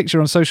posted a picture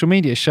on social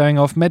media showing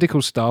off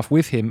medical staff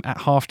with him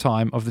at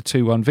half-time of the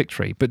 2-1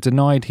 victory, but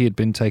denied he had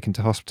been taken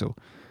to hospital.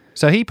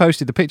 So he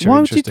posted the picture, Why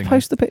would you interestingly.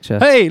 post the picture?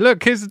 Hey,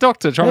 look, here's the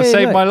doctor trying to Hey,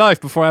 save look. my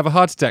life before I have a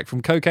heart attack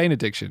from cocaine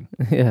addiction.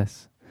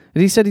 Yes.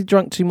 He said he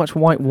drank too much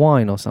white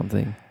wine or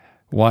something.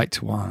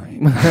 White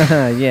wine.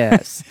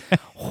 Yes.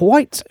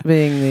 White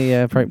being the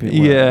appropriate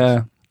word.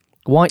 Yeah.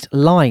 White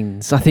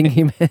lines, I think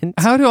he meant.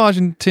 How do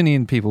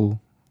Argentinian people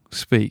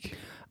speak?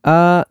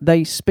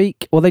 They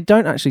speak, well, they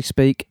don't actually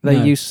speak. They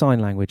No. use sign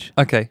language.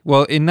 Okay,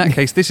 well, in that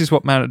case, this is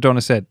what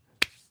Maradona said.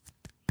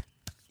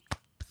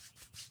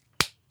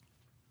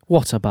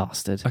 What a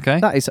bastard. Okay.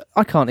 That is,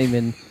 I can't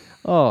even,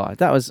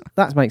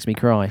 that makes me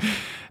cry.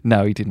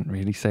 No, he didn't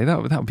really say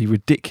that. That would be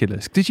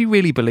ridiculous. Did you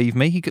really believe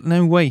me? He could.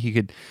 No way he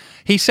could.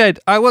 He said,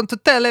 "I want to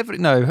tell every."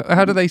 No,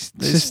 how do they?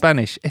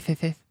 Spanish. I Sort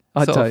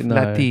don't of know.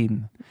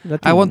 Latin.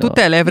 I want to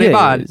tell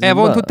everyone. Yes, I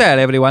want to but- tell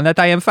everyone that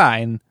I am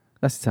fine.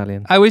 That's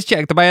Italian. I was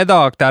checked by a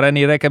doctor and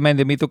he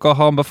recommended me to go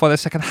home before the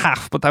second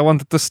half, but I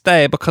wanted to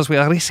stay because we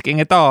are risking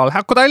it all.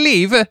 How could I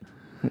leave?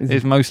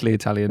 It's mostly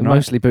Italian, right?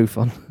 Mostly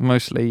Buffon.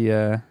 Mostly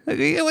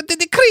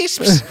the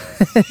crisps.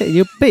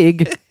 You're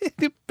big.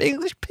 The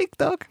English pig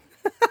dog.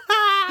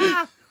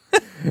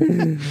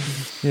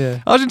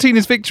 Yeah.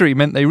 Argentina's victory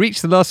meant they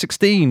reached the last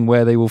 16,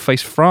 where they will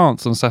face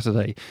France on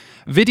Saturday.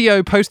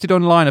 Video posted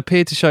online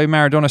appeared to show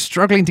Maradona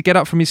struggling to get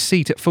up from his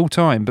seat at full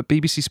time, but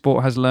BBC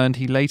Sport has learned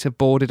he later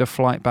boarded a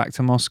flight back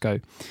to Moscow.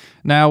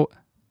 Now,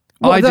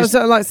 Is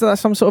that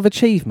some sort of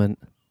achievement?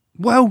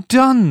 well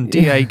done,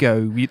 Yeah.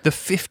 Diego, the Well,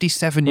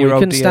 57-year-old he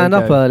couldn't stand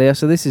up Diego. earlier,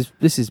 so this is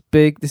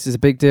big. This is a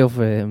big deal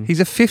for him. He's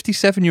a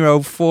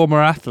 57-year-old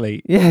former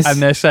athlete. Yes. And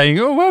they're saying,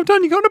 oh, well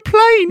done, you got on a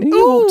plane.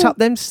 You walked Ooh. up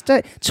them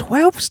steps.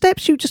 12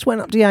 steps you just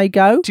went up,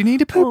 Diego. Do you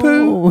need a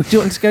poo-poo? Oh, do you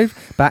want to go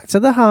back to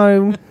the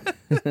home?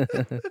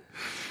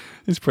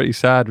 It's pretty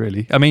sad,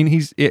 really. I mean,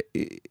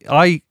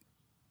 I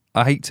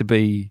hate to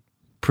be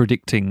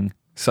predicting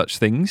such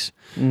things.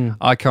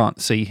 I can't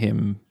see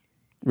him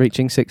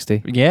Reaching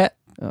 60. yet.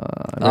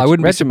 I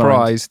wouldn't be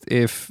surprised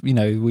if,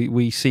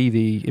 we see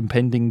the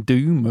impending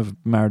doom of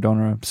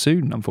Maradona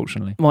soon,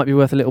 unfortunately. Might be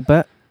worth a little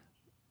bet.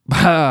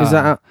 Is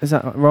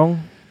that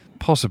wrong?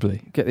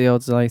 Possibly. Get the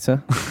odds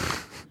later.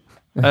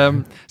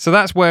 So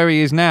that's where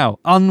he is now.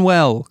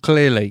 Unwell,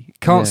 clearly.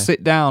 Can't Yeah.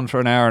 sit down for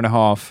an hour and a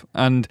half.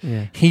 And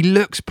Yeah. he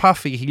looks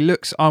puffy. He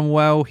looks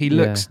unwell. He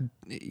looks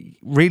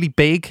really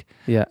big.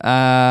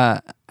 Yeah.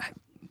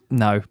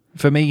 No.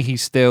 For me,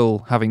 he's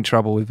still having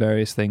trouble with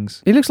various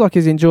things. He looks like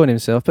he's enjoying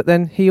himself, but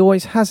then he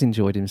always has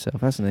enjoyed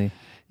himself, hasn't he?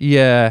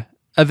 Yeah.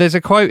 There's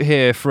a quote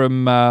here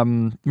from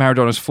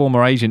Maradona's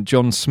former agent,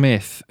 John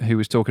Smith, who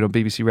was talking on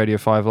BBC Radio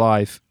 5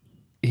 Live.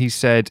 He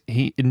said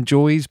he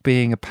enjoys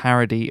being a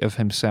parody of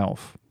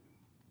himself.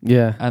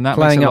 Yeah. And that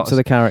playing makes a up lot to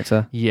the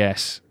character.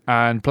 Yes.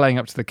 And playing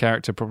up to the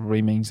character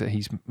probably means that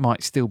he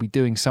might still be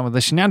doing some of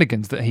the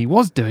shenanigans that he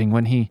was doing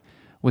when he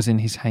was in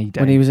his heyday.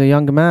 When he was a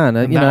younger man,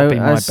 And you that would know, be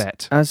my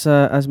bet.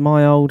 as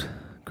my old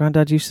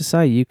granddad used to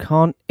say, you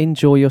can't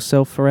enjoy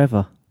yourself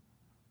forever.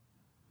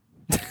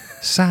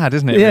 Sad,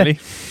 isn't it, Yeah. really?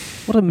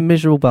 What a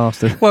miserable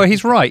bastard. Well,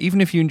 he's right.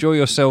 Even if you enjoy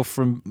yourself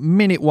from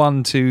minute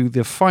 1 to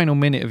the final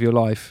minute of your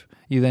life,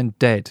 you're then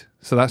dead.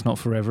 So that's not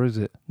forever, is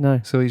it? No,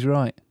 So he's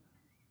right.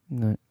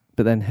 no.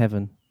 But then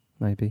heaven,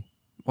 maybe.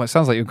 Well, it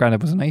sounds like your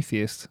granddad was an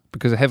atheist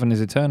because heaven is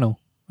eternal.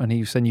 And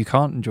he was saying you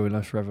can't enjoy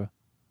life forever.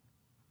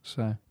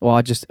 So,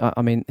 Well,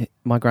 I mean,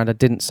 my granddad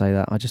didn't say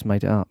that. I just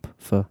made it up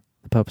for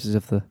the purposes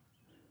of the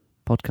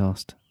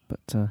podcast. But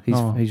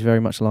he's very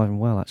much alive and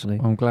well, actually.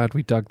 I'm glad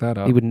we dug that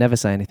up. He would never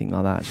say anything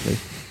like that. Actually,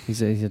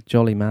 he's a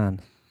jolly man.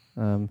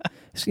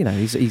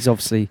 He's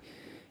obviously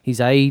he's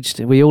aged.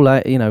 We all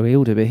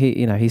do, but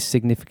he's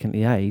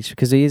significantly aged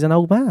because he is an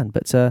old man,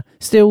 but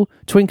still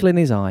twinkle in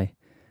his eye.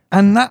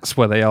 And that's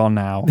where they are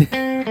now.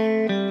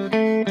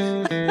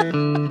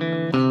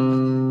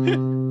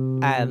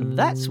 And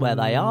that's where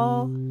they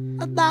are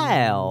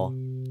now.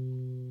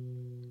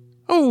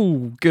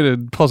 Oh, good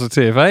and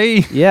positive,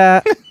 eh?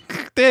 Yeah,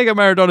 Diego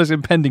Maradona's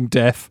impending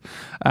death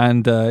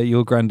and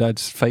your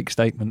granddad's fake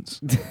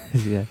statements.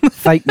 yeah.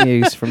 Fake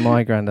news from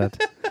my granddad.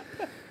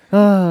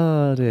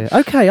 Oh dear.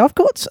 Okay, I've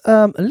got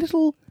a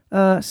little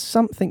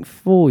something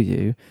for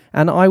you,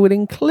 and I will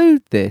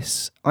include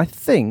this. I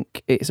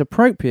think it's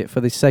appropriate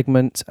for this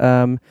segment.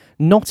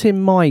 Not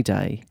in my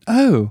day.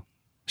 Oh,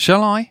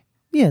 shall I?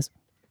 Yes.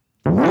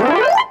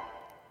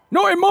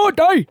 Not in my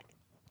day.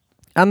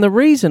 And the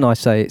reason I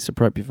say it's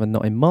appropriate for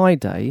not in my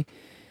day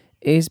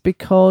is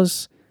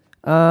because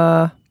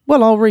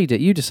Well, I'll read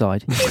it. You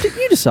decide.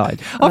 You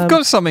decide. I've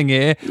got something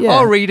here. yeah.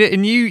 I'll read it,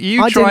 and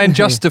you I try and didn't-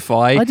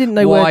 justify I didn't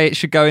know why where- it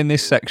should go in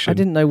this section. I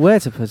didn't know where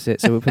to put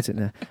it, so we'll put it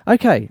there.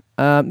 Okay,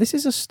 this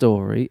is a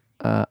story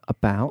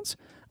about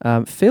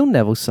Phil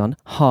Neville's son,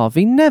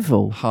 Harvey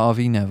Neville.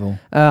 Harvey Neville.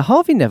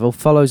 Harvey Neville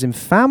follows in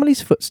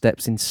family's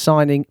footsteps in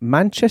signing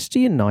Manchester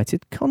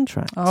United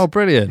contracts. Oh,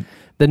 brilliant.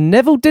 The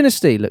Neville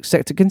dynasty looks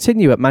set to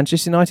continue at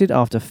Manchester United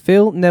after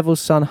Phil Neville's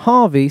son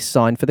Harvey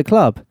signed for the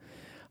club.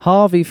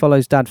 Harvey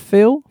follows Dad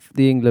Phil,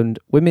 the England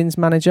women's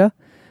manager,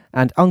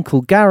 and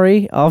Uncle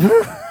Gary. I'd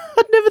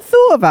never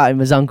thought about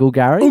him as Uncle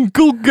Gary.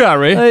 Uncle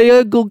Gary. Hey,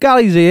 Uncle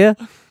Gary's here.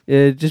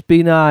 Just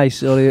be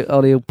nice, or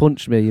he'll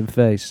punch me in the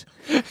face.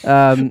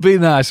 Be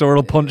nice or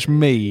it'll punch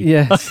me.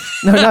 Yes.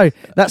 No,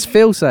 that's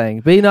Phil saying,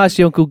 be nice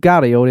to Uncle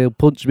Gary, or he'll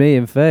punch me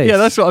in the face. Yeah,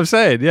 that's what I'm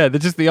saying. Yeah,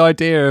 just the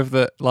idea of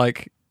that,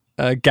 like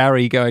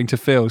Gary going to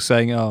Phil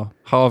saying, "Oh,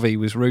 Harvey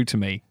was rude to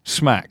me."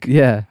 Smack.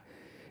 Yeah.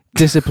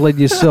 Discipline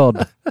your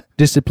son.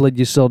 Discipline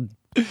your son,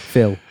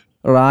 Phil.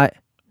 All right?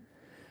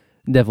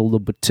 Neville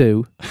number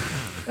 2.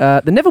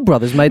 The Neville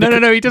brothers made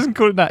No. He doesn't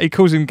call it that. He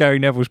calls him Gary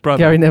Neville's brother.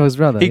 Gary Neville's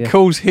brother. He yeah.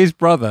 calls his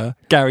brother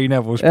Gary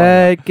Neville's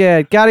brother.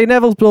 Gary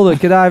Neville's brother.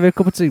 Can I have a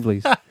cup of tea,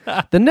 please?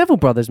 The Neville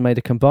brothers made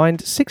a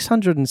combined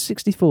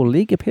 664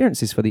 league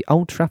appearances for the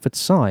Old Trafford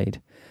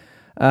side.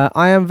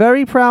 I am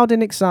very proud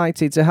and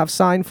excited to have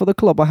signed for the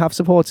club I have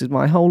supported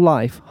my whole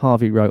life,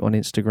 Harvey wrote on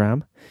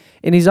Instagram.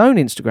 In his own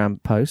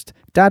Instagram post,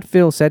 Dad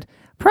Phil said,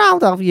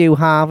 "Proud of you,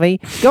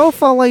 Harvey. Go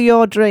follow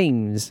your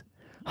dreams."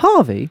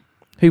 Harvey,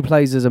 who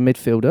plays as a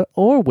midfielder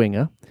or a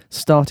winger,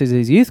 started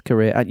his youth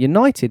career at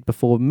United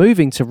before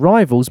moving to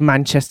rivals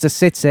Manchester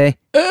City.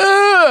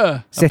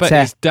 I City.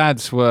 bet his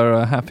dads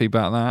were happy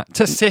about that.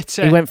 To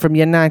City. He went from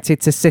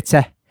United to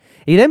City.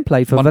 He then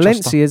played for Manchester.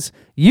 Valencia's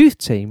youth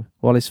team,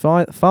 while his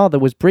father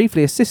was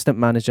briefly assistant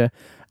manager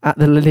at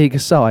the La Liga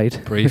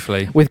side.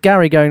 Briefly. With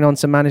Gary going on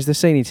to manage the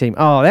senior team.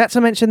 Oh, they had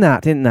to mention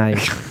that, didn't they?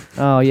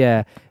 Oh,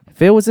 yeah.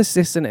 Phil was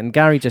assistant and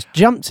Gary just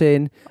jumped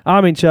in.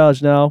 I'm in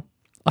charge now.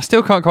 I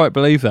still can't quite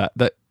believe that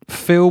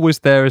Phil was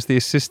there as the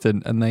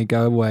assistant and they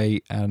go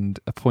away and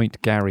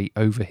appoint Gary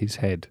over his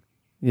head.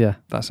 Yeah.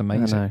 That's I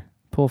amazing. know.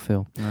 Poor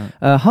Phil.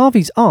 Right.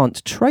 Harvey's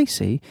aunt,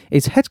 Tracy,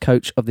 is head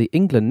coach of the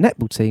England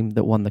netball team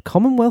that won the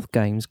Commonwealth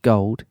Games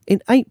gold in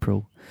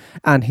April.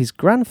 And his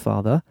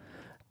grandfather,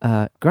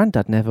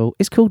 Grandad Neville,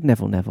 is called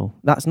Neville.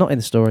 That's not in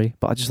the story,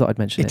 but I just thought I'd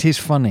mention it. It is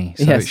funny,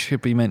 so Yes. it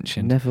should be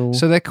mentioned. Neville.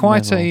 So they're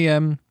quite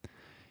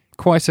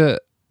a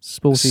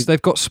Sporty.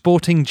 they've got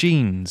sporting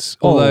genes,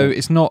 Oh. although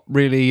it's not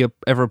really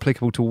ever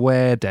applicable to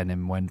wear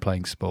denim when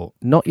playing sport.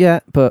 Not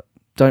yet, but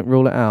don't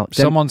rule it out.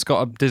 Someone's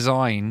got to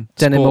design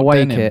Denim sport away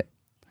denim. kit.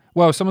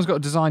 Well, someone's got to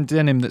design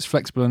denim that's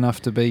flexible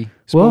enough to be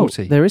Well,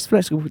 sporty. there is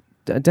flexible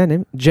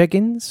denim,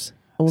 jeggings,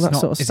 all It's that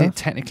not- sort of is stuff. it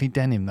technically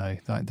denim though?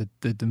 Like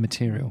the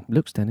material,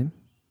 Looks denim.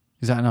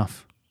 is that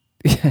enough?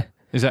 Yeah.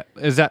 Is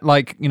that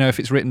like, you know, if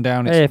it's written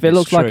down? It's, Hey, if it it's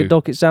looks like a true?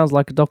 duck, it sounds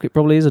like a duck. It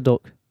probably is a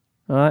duck.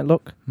 All right,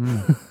 look.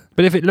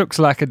 But if it looks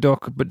like a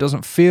duck but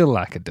doesn't feel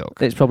like a duck,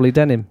 It's probably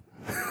denim.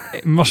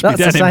 it must That's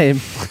be the denim.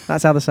 saying.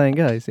 That's how the saying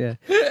goes, yeah.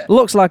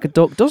 Looks like a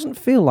duck, doesn't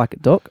feel like a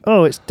duck.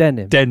 Oh, it's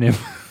denim. Denim.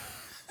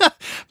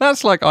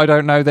 That's like I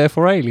don't know,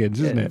 therefore aliens,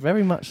 isn't Yeah, it?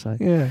 very much so.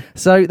 Yeah.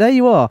 So there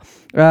you are.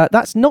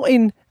 That's not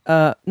in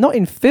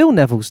Phil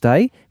Neville's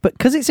day, but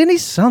because it's in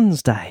his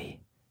son's day.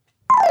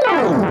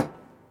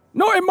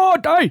 Not in my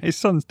day. His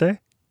son's day.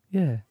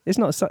 Yeah, it's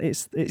not.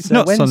 It's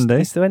not Wednesday.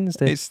 Sunday. It's the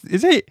Wednesday.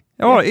 Is it?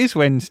 Oh, it is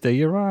Wednesday.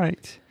 You're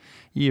right.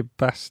 You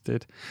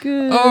bastard.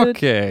 Good.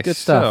 Okay. Good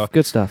stuff.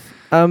 Good stuff.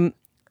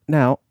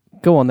 Now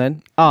go on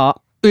then. Yeah.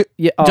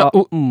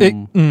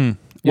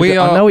 We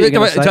I are. know what you're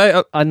going to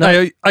say. I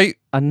know.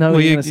 I know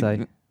what you're going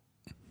to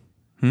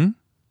say.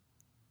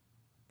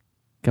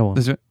 Go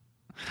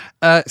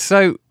on.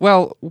 So,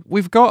 well,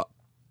 we've got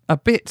a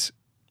bit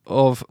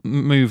of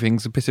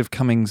movings, a bit of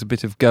comings, a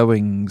bit of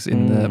goings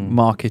in the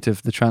market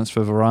of the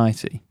transfer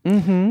variety.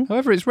 Mm-hmm.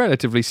 However, it's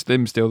relatively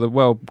slim still. The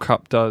World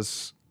Cup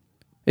does.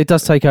 It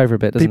does take over a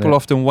bit, doesn't People it?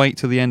 often wait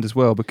till the end as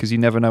well because you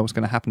never know what's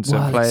going to happen to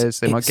some Well,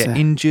 players. They might it's get a-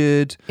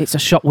 injured. It's a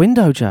shop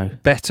window, Joe.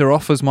 Better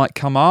offers might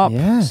come up.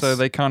 Yes. So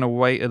they kind of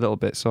wait a little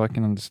bit, so I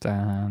can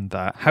understand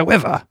that.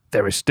 However,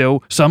 there is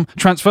still some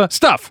transfer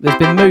stuff. There's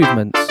been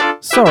movements.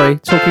 Sorry,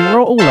 talking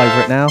all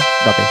over it now.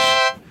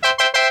 Rubbish.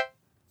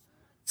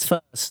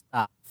 First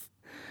stuff.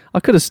 I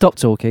could have stopped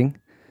talking,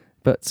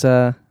 but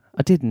I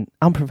didn't.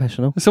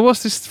 Unprofessional. So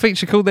what's this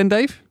feature called then,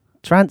 Dave?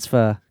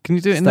 Transfer. Can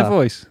you do it in the Stuff.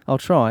 voice? I'll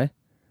try.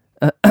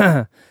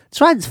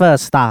 Transfer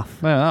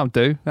stuff. Well, that'll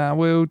do. That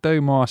will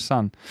do, my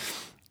son.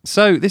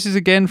 So this is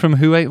again from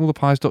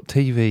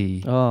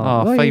whoateallthepies.tv, Oh,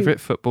 our well, favourite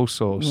football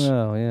source.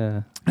 Well,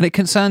 yeah. And it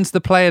concerns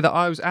the player that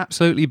I was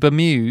absolutely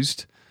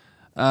bemused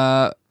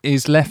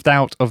is left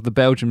out of the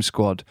Belgium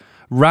squad,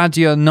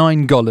 Radia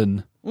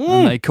Nainggolan.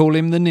 And they call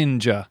him the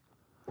Ninja.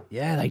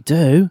 Yeah, they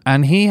do.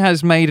 And he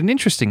has made an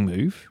interesting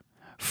move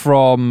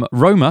from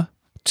Roma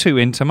to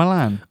Inter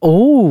Milan.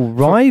 Oh,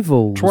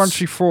 rivals.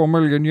 24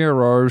 million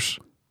euros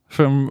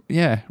from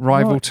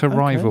rival Right, to okay.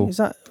 rival. Is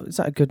that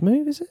a good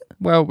move? Is it?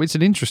 Well, it's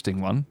an interesting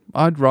one.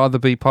 I'd rather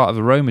be part of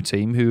the Roma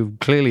team, who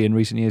clearly in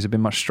recent years have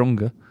been much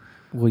stronger.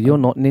 Well, you're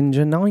not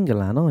Ninja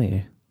Nainggolan, are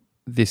you?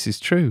 This is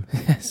true.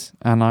 Yes.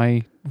 And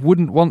I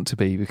wouldn't want to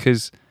be,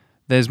 because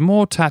there's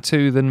more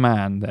tattoo than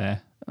man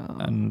there.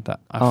 And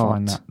I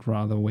find that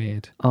rather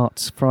weird.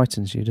 Art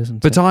frightens you, doesn't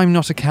But it? I'm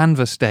not a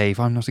canvas, Dave.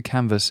 I'm not a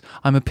canvas.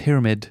 I'm a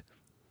pyramid,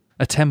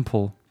 a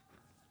temple,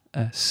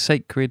 a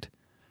sacred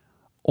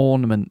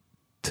ornament.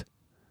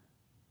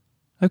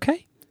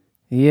 Okay?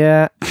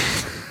 Yeah.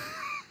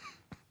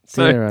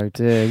 So- Dear, oh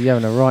dear. You're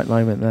having a right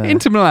moment there.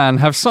 Inter Milan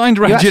have signed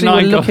You actually were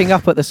Radja looking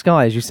up at the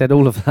sky as you said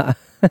all of that.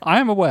 I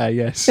am aware,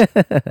 yes.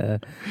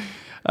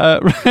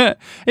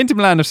 Inter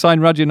Milan have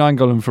signed Radja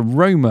Nainggolan from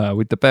Roma,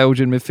 with the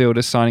Belgian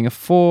midfielder signing a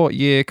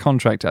 4-year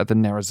contract at the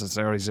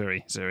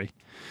Nerazzurri.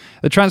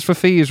 The transfer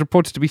fee is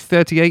reported to be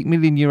 38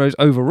 million euros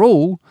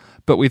overall,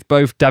 but with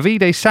both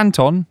Davide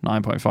Santon,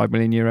 9.5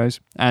 million euros,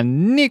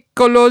 and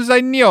Nicolo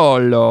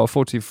Zaniolo,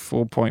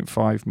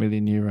 44.5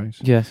 million euros.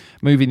 Yes.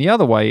 Moving the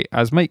other way,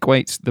 as make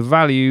weights, the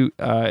value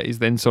is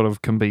then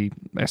can be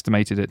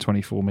estimated at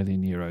 24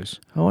 million euros.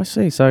 Oh, I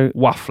see. So,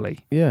 Roughly.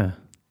 yeah.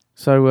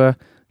 So,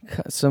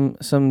 some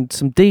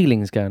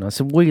dealings going on.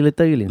 Some wheeler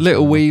dealings.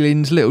 Little going on.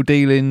 wheelings, little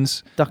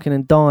dealings, Ducking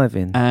and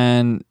diving.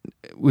 and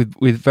with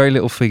very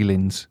little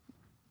feelings,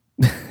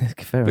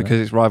 Fair because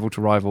it's rival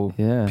to rival,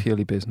 enough. Yeah.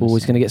 purely business.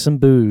 Always going to get some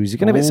booze. You're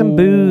going to get some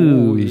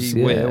Ooh, booze.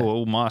 he Yeah.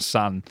 will, my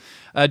son.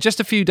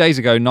 Just a few days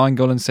ago,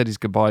 Nainggolan said his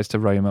goodbyes to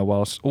Roma,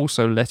 whilst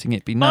also letting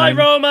it be known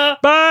Roma!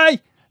 Bye!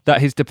 That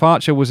his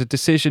departure was a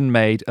decision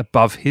made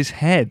above his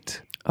head.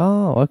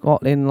 Oh, I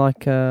got in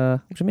like,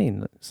 what do you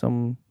mean?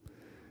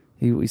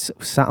 He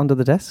sat under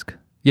the desk?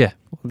 Yeah,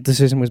 The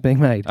decision was being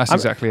made. that's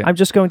exactly it. I'm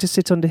just going to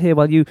sit under here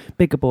while you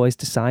bigger boys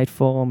decide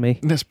for me.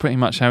 That's pretty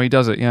much how he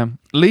does it, yeah.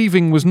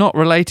 Leaving was not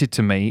related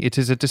to me. It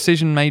is a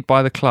decision made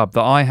by the club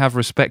that I have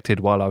respected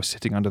while I was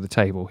sitting under the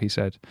table, he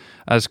said,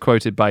 as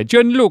quoted by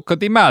Gianluca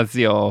Di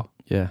Marzio.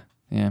 Yeah.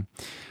 Yeah.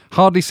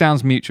 Hardly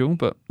sounds mutual,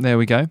 but there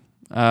we go.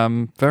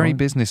 Very Fine.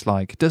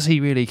 businesslike. Does he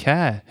really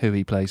care who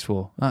he plays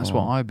for? That's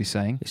what Oh. I'd be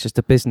saying. It's just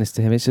a business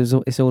to him.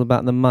 It's all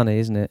about the money,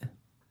 isn't it?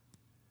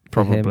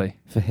 For him. Probably.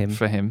 For him.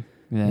 For him.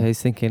 Yeah, Yeah.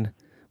 he's thinking,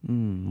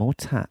 more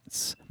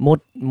tats.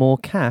 More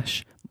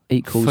cash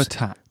equals For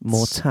tats.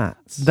 more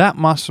tats. That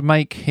must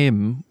make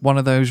him one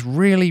of those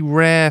really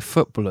rare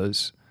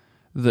footballers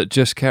that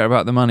just care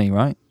about the money,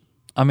 right?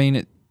 I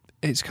mean,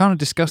 it's kind of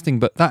disgusting,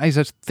 but that is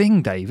a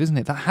thing, Dave, isn't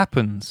it? That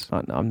happens.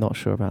 I'm not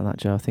sure about that,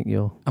 Joe. I think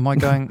you're... Am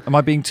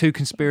I being too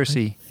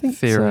conspiracy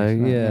theory?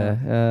 So,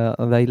 yeah.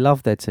 They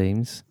love their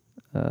teams,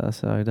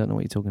 so I don't know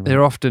what you're talking about.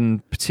 They're often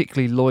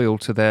particularly loyal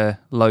to their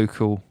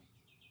local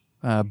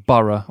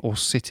borough or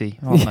city,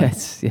 aren't they?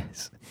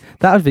 Yes.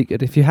 That would be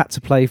good if you had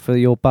to play for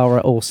your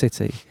borough or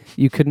city.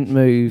 You couldn't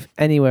move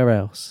anywhere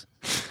else,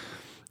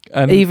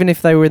 And even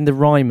if they were in the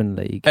Ryman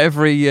League.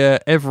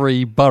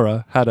 every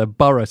borough had a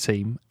borough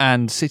team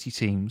and city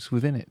teams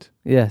within it.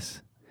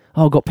 Yes.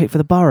 Oh, got picked for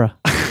the borough.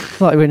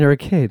 Like when you're a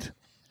kid.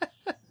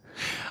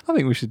 I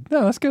think we should.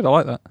 No, that's good. I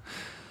like that.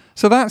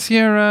 So that's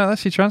your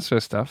transfer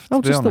stuff. Oh,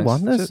 to be just the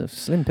honest. one. That's a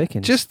slim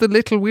pickings. Just the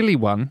little Willy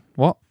one.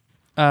 What?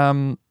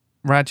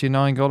 Radja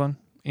Nainggolan.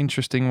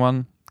 Interesting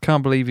one.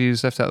 Can't believe he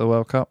was left out of the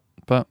World Cup.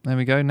 But there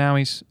we go. Now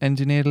he's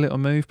engineered a little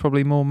move.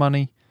 Probably more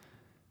money.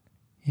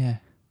 Yeah.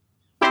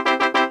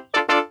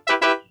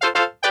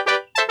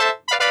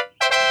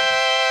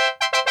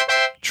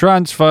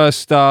 Transfer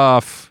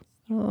stuff.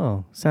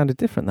 Oh, sounded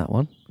different, that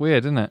one.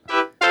 Weird, isn't it?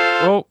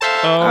 Oh.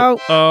 Oh.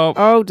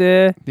 Oh,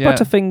 dear. Yeah,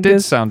 did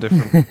Butterfingers. sound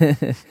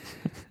different.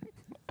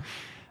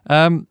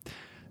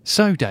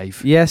 So,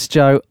 Dave. Yes,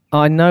 Joe.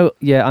 I know.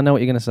 Yeah, I know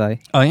what you're going to say.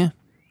 Oh, yeah?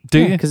 Do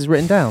you? Because it's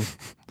written down.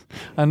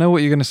 I know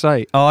what you're going to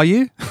say. Are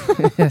you?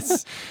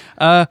 Yes.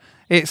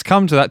 It's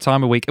come to that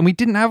time of week, and we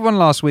didn't have one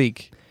last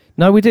week.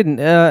 No, we didn't.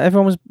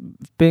 Everyone was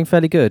being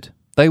fairly good.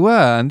 They were,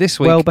 and this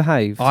week Well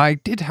behaved. I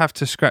did have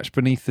to scratch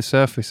beneath the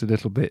surface a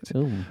little bit.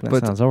 Ooh, that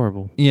but- sounds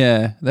horrible.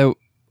 Yeah,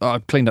 I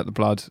cleaned up the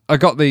blood. I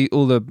got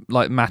all the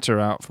matter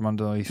out from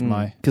underneath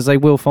my Because they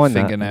will find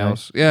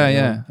fingernails. that. you know.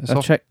 Yeah. It's They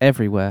off- check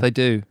everywhere. They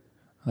do.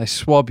 They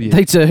swab you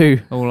They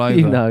do. all over.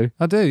 You know.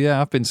 I do. Yeah,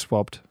 I've been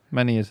swabbed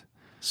many years.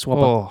 Swab.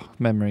 Oh,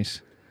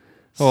 memories.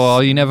 Oh,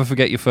 you never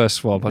forget your first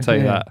swab. I'll tell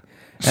you Yeah. that.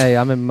 Hey, I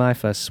remember my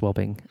first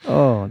swabbing.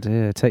 Oh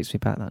dear, it takes me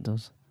back. That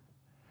does.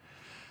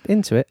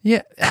 Into it.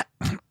 Yeah.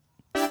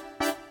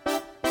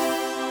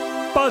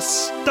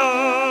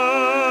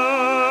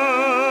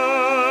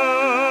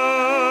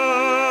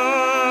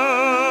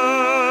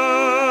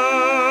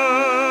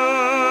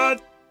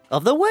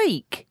 Of the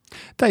week.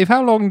 Dave,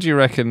 how long do you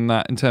reckon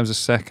that, in terms of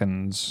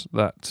seconds,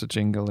 that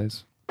jingle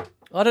is?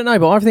 I don't know,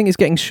 but I think it's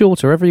getting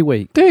shorter every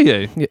week. Do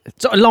you? Yeah,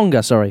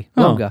 longer, sorry.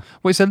 Oh. Longer.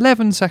 Well, it's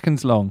 11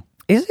 seconds long.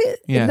 Is it?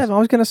 Yes. 11? I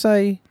was going to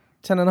say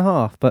 10 and a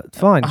half, but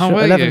fine. How Sure,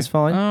 were 11's you?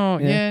 fine. Oh,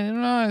 yeah.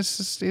 No,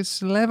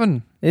 it's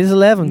 11. It is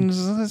 11.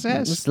 Yes.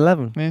 It's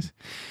 11. Yes.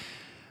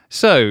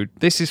 So,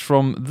 this is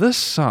from The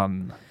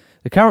Sun.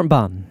 The current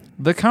bun.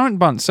 The current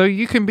bun. So,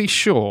 you can be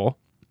sure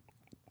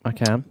I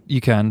can.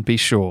 you can be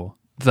sure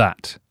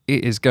that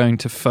it is going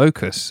to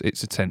focus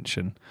its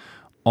attention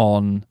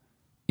on,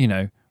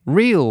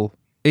 real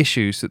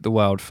issues that the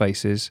world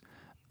faces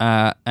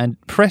and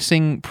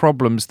pressing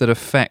problems that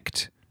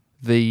affect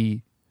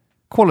the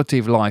quality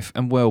of life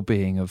and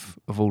well-being of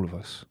all of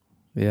us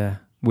Yeah.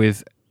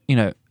 with,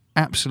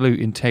 absolute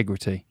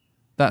integrity.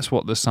 That's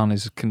what The Sun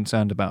is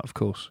concerned about, of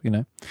course,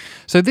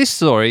 So this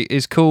story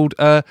is called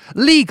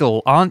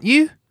Legal, Aren't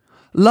You?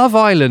 Love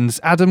Island's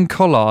Adam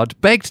Collard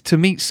begged to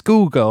meet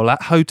schoolgirl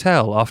at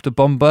hotel after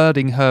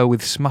bombarding her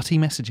with smutty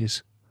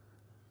messages.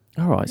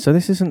 All right. So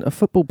this isn't a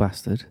football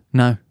bastard.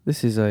 No.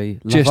 This is a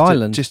Love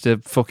Island. Just a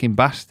fucking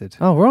bastard.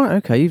 Oh, right.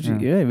 Okay.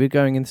 We're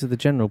going into the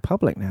general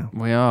public now.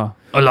 We are.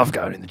 I love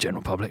going in the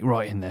general public,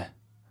 right in there.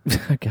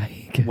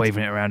 Okay. Good.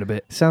 Waving it around a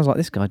bit. Sounds like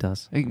this guy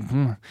does.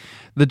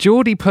 The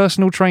Geordie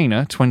personal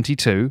trainer,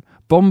 22,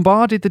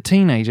 bombarded the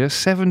teenager,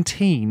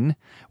 17,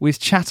 with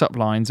chat-up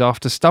lines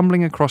after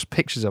stumbling across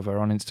pictures of her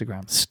on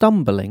Instagram.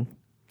 Stumbling?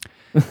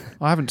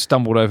 I haven't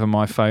stumbled over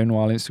my phone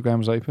while Instagram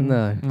was open.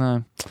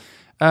 No.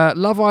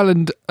 Love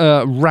Island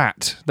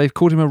rat. They've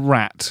called him a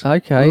rat.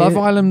 Okay. Love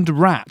Island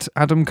rat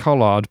Adam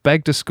Collard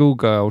begged a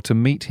schoolgirl to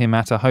meet him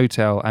at a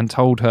hotel and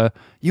told her,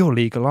 "You're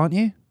legal, aren't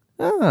you?"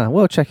 Ah,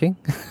 well, checking.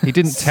 He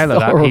didn't tell her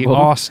that. He Horrible.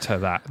 asked her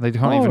that. They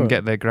can't even Horrible.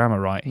 get their grammar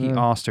right. He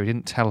asked her. He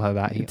didn't tell her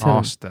that. He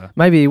asked her.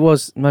 Maybe he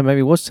was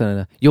telling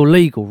her, "You're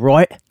legal,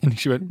 right?" And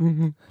she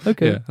went,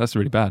 Okay. Yeah, that's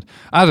really bad.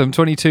 Adam,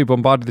 22,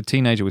 bombarded the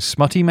teenager with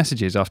smutty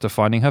messages after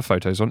finding her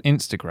photos on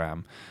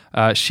Instagram.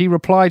 She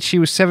replied she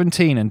was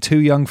 17 and too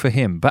young for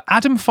him. But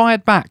Adam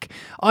fired back,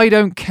 "I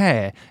don't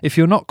care. If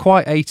you're not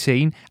quite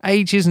 18,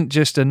 age is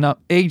just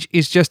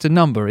a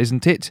number,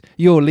 isn't it?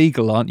 You're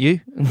legal, aren't you?"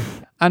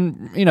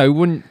 And,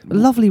 when... A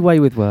lovely way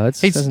with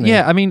words, doesn't it?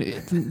 Yeah, I mean,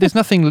 there's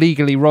nothing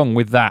legally wrong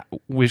with that,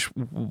 with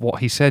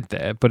what he said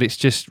there, but it's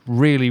just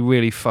really,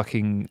 really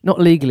fucking... Not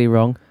legally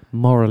wrong,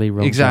 morally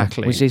wrong.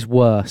 Exactly. Which is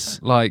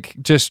worse. Like,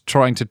 just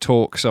trying to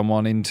talk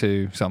someone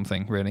into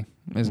something, really,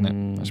 isn't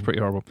it? That's pretty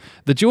horrible.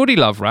 The Geordie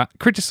Love Rat,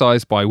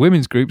 criticised by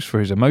women's groups for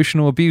his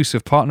emotional abuse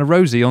of partner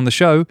Rosie on the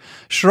show,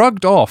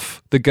 shrugged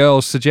off the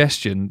girl's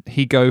suggestion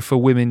he go for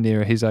women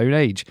near his own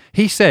age.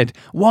 He said,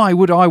 "Why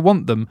would I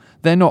want them?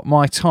 They're not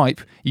my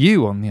type.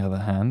 You, on the other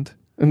hand."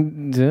 So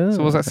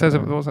what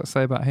does that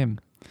say about him?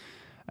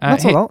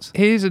 Not a lot.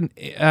 Here's an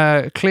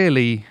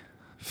clearly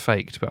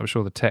faked, but I'm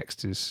sure the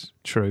text is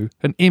true.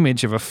 An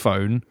image of a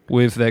phone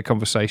with their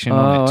conversation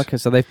on it. Oh, okay.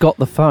 So they've got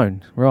the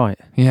phone, right?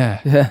 Yeah.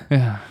 Yeah.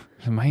 Yeah.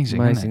 It's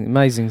amazing. Isn't it?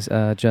 Amazing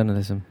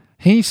journalism.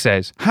 He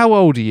says, "How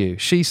old are you?"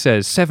 She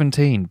says,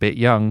 17, bit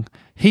young.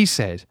 He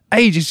says,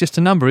 "Age is just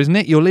a number, isn't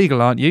it? You're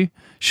legal, aren't you?"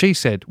 She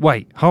said,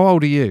 "Wait, how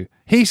old are you?"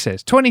 He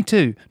says,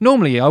 22.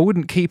 "Normally I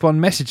wouldn't keep on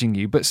messaging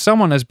you, but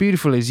someone as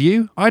beautiful as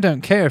you, I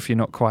don't care if you're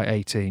not quite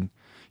 18.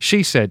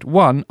 She said,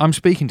 1, I'm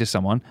speaking to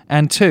someone,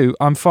 and 2,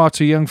 I'm far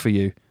too young for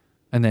you.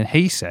 And then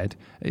he said,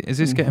 is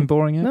this getting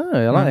boring yet? No,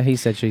 I like the he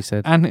said, she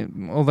said.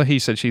 And although he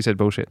said, she said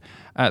bullshit.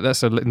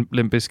 That's a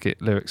Limp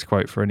Bizkit lyrics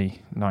quote for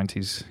any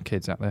 90s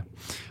kids out there.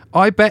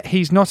 "I bet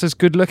he's not as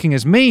good looking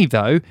as me,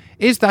 though.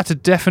 Is that a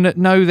definite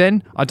no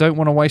then? I don't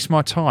want to waste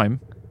my time."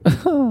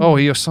 Oh,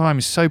 your time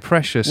is so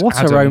precious. What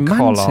Adam a romantic.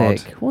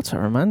 Collard. What a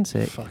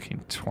romantic.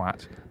 Fucking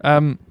twat.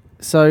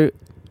 So,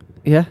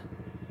 yeah.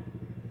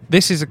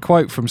 This is a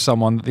quote from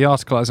someone that the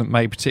article hasn't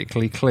made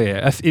particularly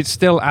clear. It's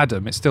still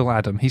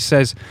Adam. He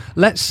says,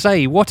 "Let's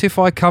say, what if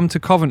I come to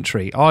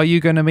Coventry? Are you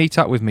going to meet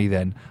up with me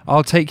then?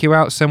 I'll take you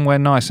out somewhere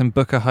nice and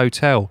book a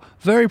hotel."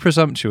 Very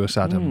presumptuous,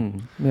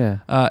 Adam.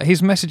 Yeah.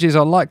 His messages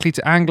are likely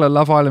to anger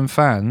Love Island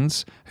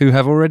fans who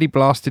have already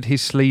blasted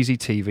his sleazy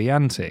TV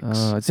antics.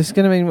 Is this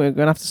going to mean we're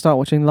going to have to start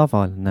watching Love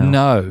Island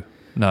now?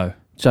 No.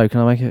 Joe, can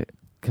I make a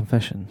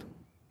confession?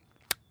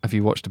 Have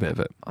you watched a bit of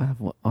it?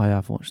 I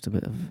have watched a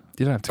bit of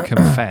You don't have to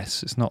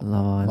confess. It's not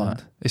Love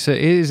Island. It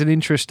is an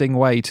interesting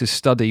way to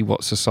study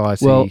what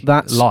society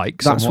that's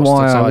likes that's and what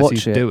why I society's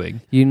watch it.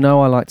 doing. You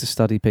know I like to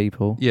study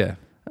people. Yeah.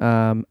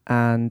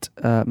 And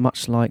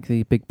much like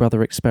the Big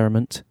Brother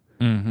experiment,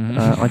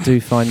 Mm-hmm. I do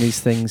find these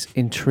things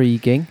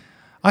intriguing.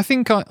 I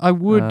think I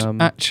would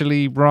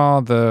actually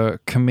rather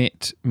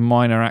commit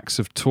minor acts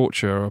of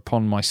torture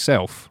upon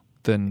myself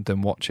than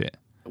watch it.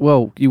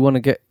 Well, you want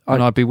to get...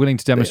 And I'd be willing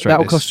to demonstrate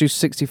That'll this. cost you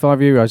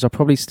 €65. I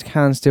probably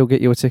can still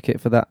get you a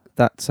ticket for that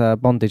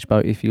bondage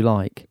boat if you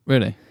like.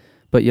 Really?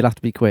 But you'll have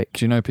to be quick.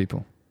 Do you know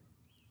people?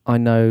 I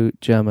know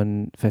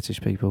German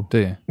fetish people. Do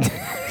you?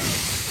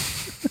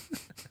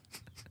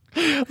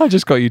 I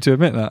just got you to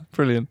admit that.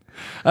 Brilliant.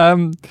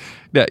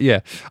 Yeah.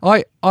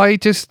 I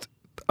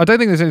don't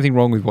think there's anything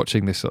wrong with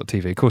watching this sort of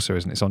TV. Of course there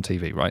isn't. It's on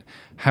TV, right?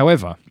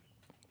 However,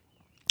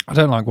 I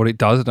don't like what it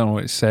does. I don't know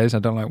what it says. I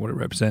don't like what it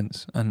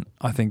represents. And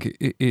I think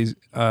it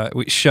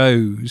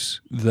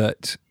shows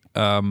that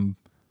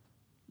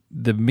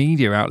the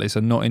media outlets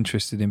are not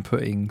interested in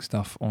putting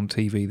stuff on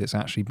TV that's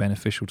actually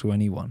beneficial to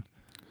anyone.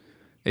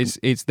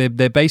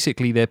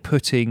 They're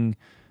putting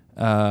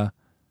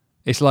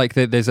It's like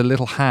there's a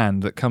little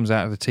hand that comes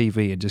out of the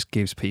TV and just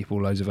gives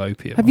people loads of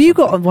opium. Have or you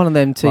something. got one of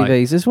them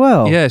TVs as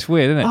well? Yeah, it's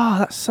weird, isn't it? Oh,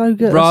 that's so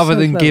good. Rather That's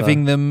so than clever.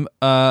 giving them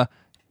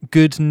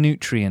good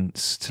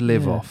nutrients to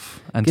live Yeah.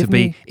 off and Give to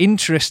be me-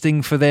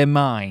 interesting for their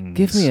minds.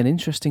 Give me an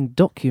interesting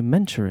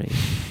documentary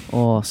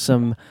or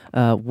some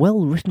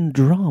well-written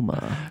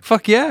drama.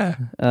 Fuck yeah.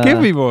 Uh, Give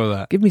me more of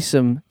that. Give me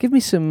some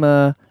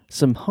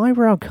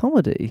highbrow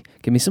comedy.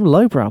 Give me some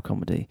lowbrow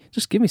comedy.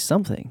 Just give me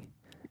something.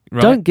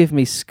 Right. Don't give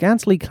me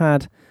scantily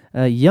clad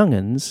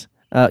young'uns,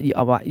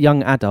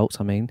 young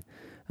adults. I mean,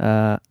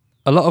 A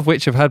lot of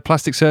which have had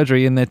plastic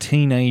surgery in their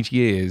teenage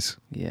years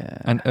yeah.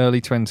 and early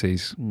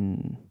 20s.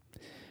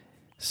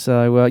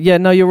 So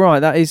no, you're right.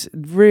 That is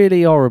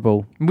really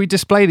horrible. We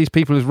display these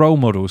people as role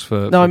models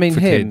for No, I mean for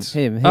him. kids.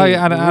 Him. Oh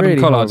yeah, Adam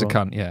really Collard's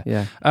horrible. a cunt.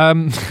 Yeah.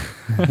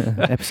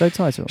 Yeah. Episode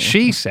title.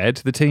 She said,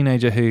 the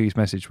teenager who he's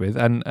messaged with,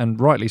 and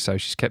rightly so,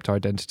 she's kept her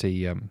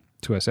identity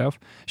to herself.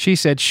 She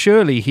said,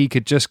 surely he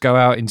could just go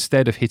out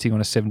instead of hitting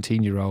on a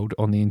 17-year-old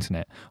on the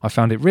internet. I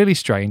found it really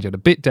strange and a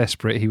bit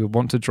desperate he would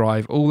want to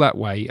drive all that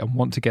way and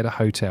want to get a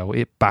hotel.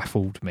 It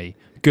baffled me.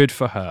 Good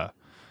for her.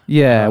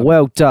 Yeah.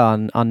 Well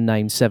done,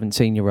 unnamed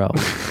 17-year-old.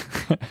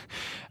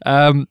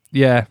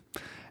 Yeah.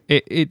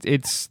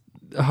 It's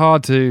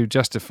hard to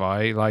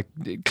justify. Like,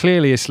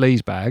 clearly a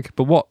sleazebag,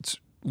 but what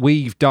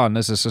we've done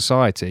as a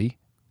society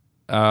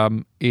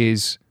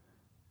is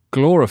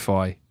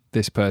glorify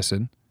this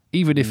person.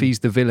 Even if he's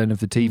the villain of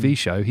the TV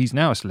show, he's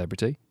now a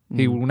celebrity.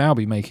 He will now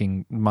be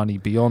making money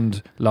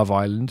beyond Love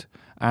Island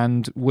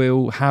and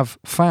will have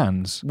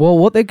fans. Well,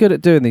 what they're good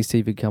at doing, these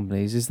TV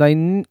companies, is they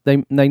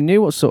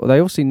knew what sort. They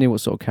obviously knew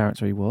what sort of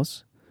character he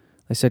was.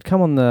 They said,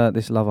 "Come on,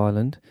 this Love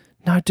Island.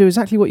 No, do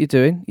exactly what you're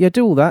doing. Yeah,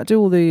 do all that. Do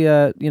all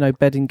the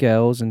bedding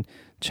girls and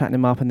chatting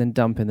them up and then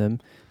dumping them.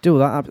 Do all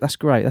that. That's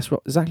great. That's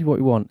exactly what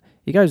we want."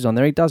 He goes on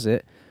there. He does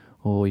it.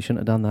 Oh, you shouldn't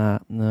have done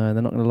that. No,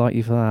 they're not going to like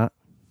you for that.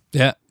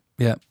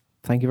 Yeah.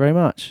 Thank you very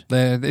much.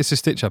 It's a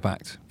stitch-up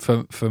act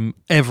from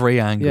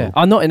every angle. Yeah,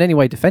 I'm not in any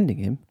way defending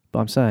him, but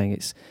I'm saying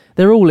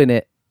they're all in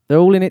it. They're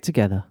all in it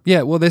together.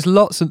 Yeah, well, there's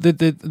lots of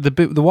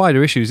the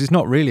wider issues. It's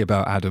not really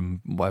about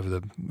Adam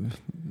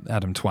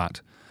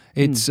Twat.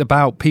 It's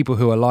about people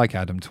who are like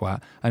Adam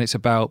Twat, and it's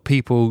about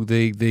people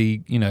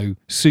the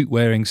suit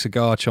wearing,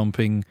 cigar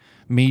chomping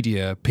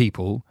media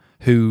people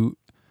who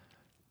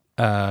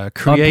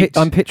create.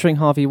 I'm picturing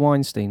Harvey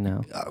Weinstein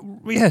now.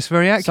 Yes,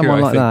 very accurate.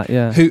 Someone like I think.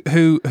 that.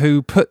 Yeah.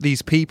 Who put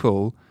these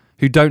people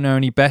who don't know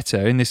any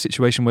better in this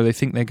situation where they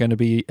think they're going to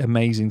be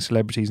amazing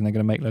celebrities and they're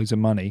going to make loads of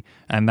money,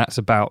 and that's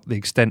about the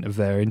extent of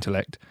their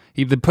intellect.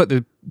 Either put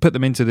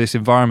them into this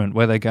environment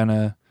where they're going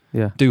to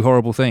do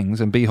horrible things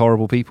and be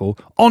horrible people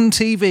on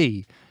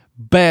TV,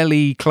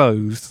 barely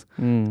clothed,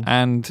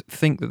 and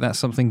think that that's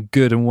something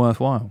good and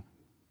worthwhile.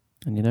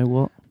 And you know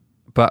what?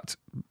 But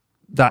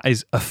that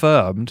is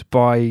affirmed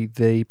by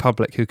the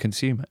public who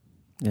consume it.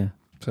 Yeah.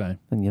 So,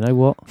 and you know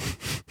what?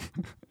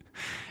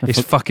 it's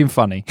fucking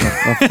funny.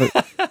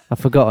 I've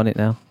forgotten it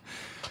now.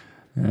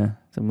 Yeah.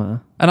 Doesn't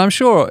matter. And I'm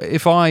sure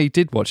if I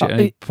did watch it at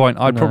any point,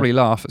 I'd no. probably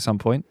laugh at some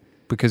point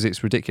because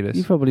it's ridiculous.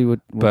 You probably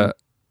would. But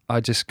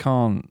I just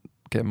can't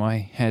get my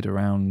head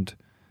around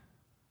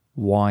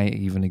why it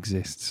even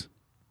exists,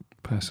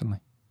 personally.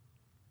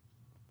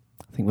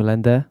 I think we'll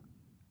end there.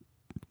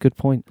 Good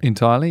point.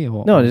 Entirely?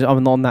 Or No,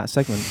 I'm on that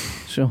segment.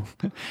 Sure.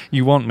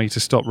 You want me to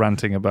stop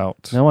ranting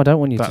about... No, I don't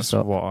want you to That's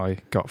stop. what I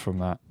got from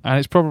that. And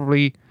it's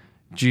probably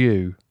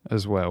due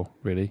as well,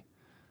 really.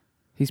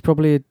 He's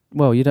probably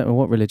you don't know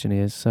what religion he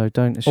is, so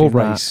don't assume Or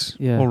race.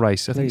 that. Yeah. Or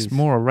race. I think please. it's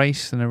more a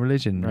race than a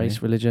religion. Race,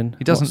 really. religion.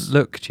 He doesn't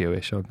look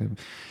Jewish.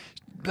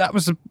 That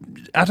was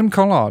Adam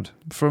Collard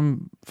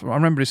from I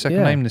remember his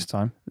second name this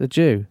time. The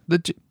Jew.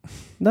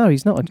 No,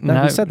 he's not.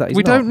 No, we said that. He's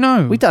we not. don't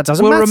know. That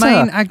doesn't we'll matter.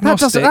 remain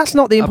agnostic. That's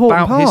not the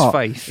important about part. his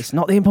faith. It's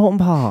not the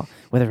important part.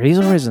 Whether he is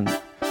or isn't.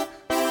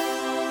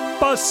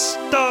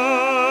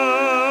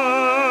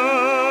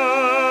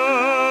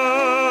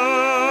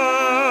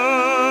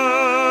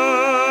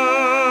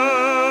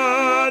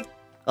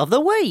 Of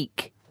the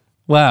week.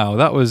 Wow,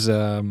 that was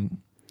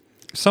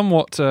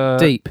somewhat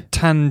Deep.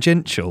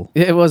 tangential.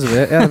 Yeah, it was a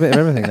bit. It had a bit of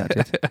everything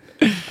that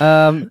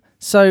did.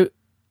 So,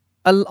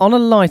 on a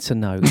lighter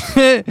note,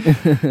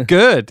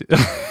 Good.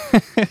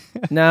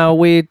 now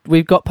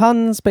we've got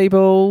puns,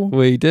 people.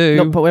 We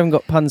do. We haven't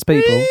got puns,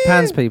 people.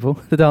 Pans, people.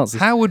 The dancers.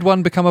 How would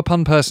one become a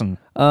pun person?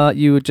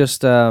 You would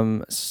just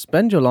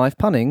spend your life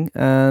punning,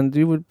 and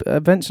you would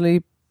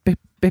eventually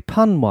be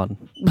pun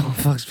one. Oh,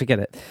 fuck, forget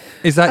it.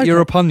 Is that your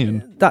Okay.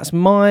 opinion? That's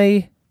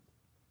my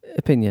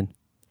opinion.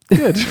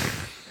 Good.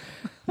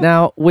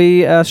 Now,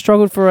 we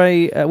struggled for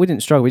we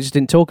didn't struggle, we just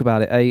didn't talk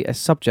about it, a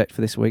subject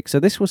for this week.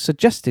 So this was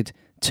suggested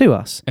to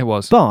us It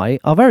was. by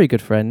our very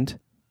good friend,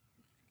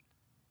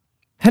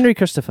 Henry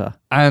Christopher.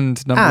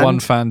 And number one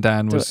fan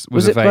Dan was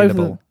it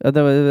available. Both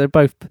they're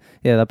both,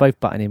 they're both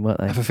butting in, weren't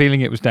I they? have a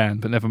feeling it was Dan,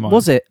 but never mind.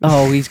 Was it?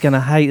 Oh, he's going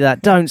to hate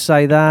that. Don't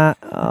say that.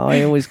 Oh,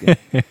 he always...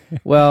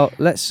 Well,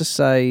 let's just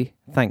say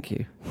thank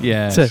you.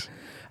 Yes. So-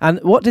 And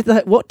what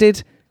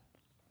did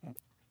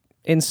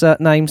insert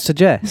name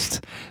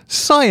suggest.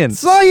 Science.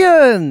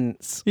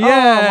 Science! Yay! Oh,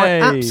 my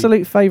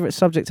absolute favourite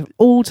subject of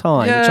all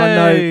time, which I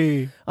know.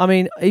 Yay. I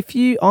mean,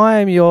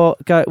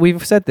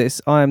 we've said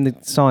this, I am the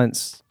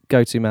science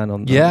go-to man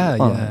on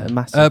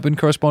massive. Urban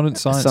correspondent,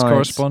 science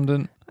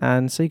correspondent,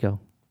 And Seagull.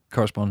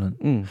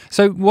 correspondent.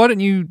 So why don't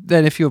you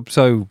then, if you're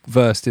so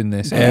versed in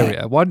this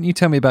area, why don't you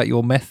tell me about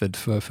your method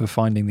for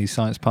finding these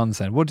science puns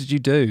then? What did you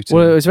do?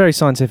 Well, it was very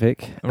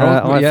scientific.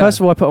 First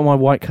of all, I put on my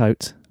white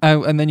coat.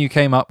 Oh, and then you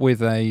came up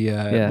with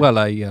a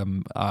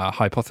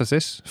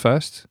hypothesis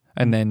first,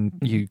 and then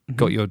you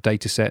got your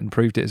data set and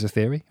proved it as a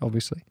theory,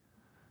 obviously.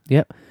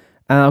 Yep.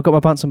 And I've got my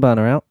Bunsen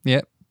burner out.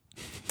 Yep.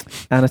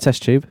 And a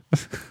test tube.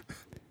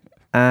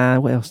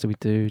 And what else did we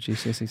do?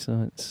 GCSE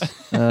science.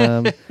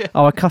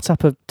 I cut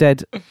up a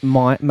dead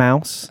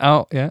mouse.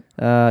 Oh, yeah.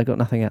 I got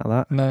nothing out of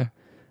that. No.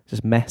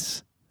 Just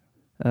mess.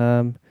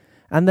 And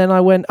then I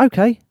went,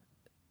 okay,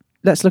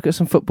 let's look at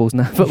some footballers'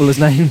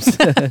 names.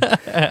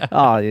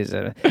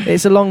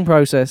 It's a long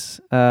process,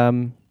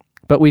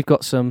 but we've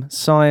got some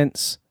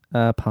science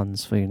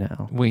puns for you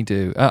now. We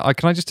do.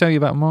 Can I just tell you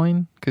about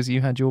mine? Because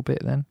you had your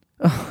bit then.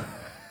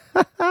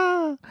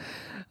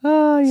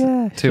 Oh,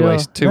 yeah. Two-way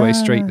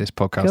street, this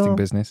podcasting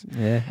business.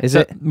 Yeah. Is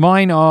it?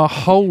 Mine are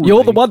wholly...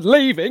 You're the one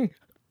leaving.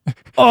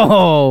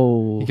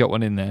 Oh. You got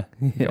one in there.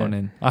 You got one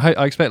in.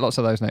 I expect lots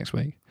of those next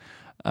week.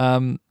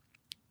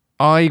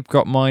 I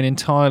got mine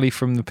entirely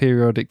from the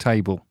periodic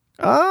table.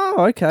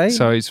 Oh, okay.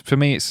 So for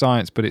me, it's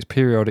science, but it's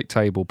periodic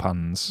table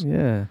puns.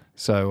 Yeah.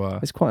 So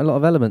there's quite a lot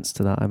of elements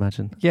to that, I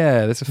imagine.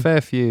 Yeah, there's a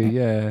fair few.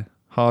 Yeah,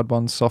 hard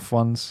ones, soft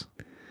ones,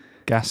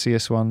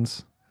 gaseous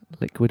ones,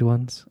 liquid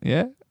ones.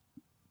 Yeah.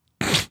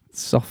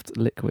 Soft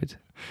liquid.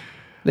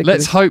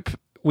 Let's hope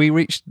we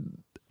reach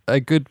a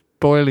good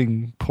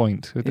boiling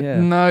point.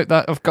 No,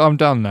 I'm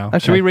done now. Okay.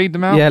 Should we read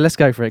them out? Yeah, let's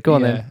go for it. Go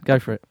on then. Go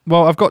for it.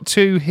 Well, I've got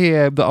two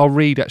here that I'll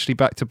read actually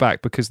back to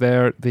back because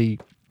they're the...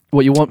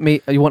 What, you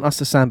want us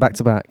to sound back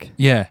to back?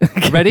 Yeah.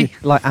 Ready?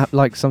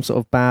 like some sort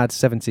of bad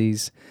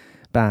 70s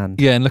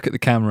band. Yeah, and look at the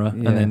camera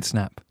and then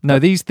snap. No,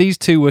 these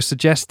two were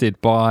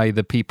suggested by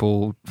the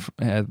people,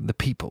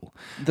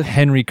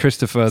 Henry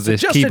Christopher,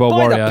 this keyboard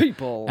warrior,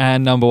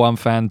 and number one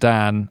fan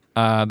Dan.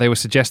 They were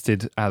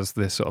suggested as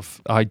the sort of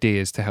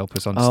ideas to help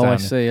us understand. Oh, I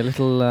see. A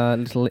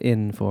little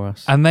in for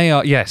us. And they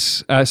are,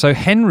 yes. So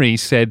Henry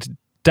said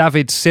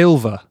David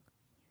Silva.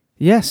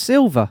 Yes,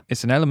 Silva.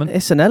 It's an element.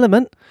 It's an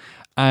element.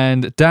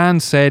 And Dan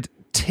said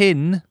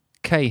Tin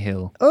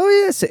Cahill. Oh,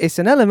 yes, it's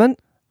an element.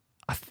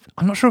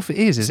 I'm not sure if it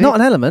is. It's not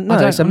an element. No,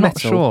 it's a metal. Not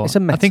sure. It's a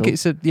metal. I think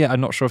it's a. Yeah,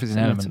 I'm not sure if it's an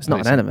element. It's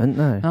not an element.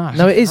 No,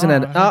 no, it is an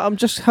element. I'm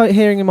just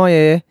hearing in my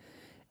ear.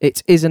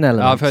 It is an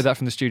element. I've heard that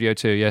from the studio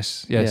too.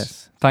 Yes.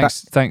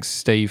 Thanks,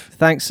 Steve.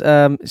 Thanks,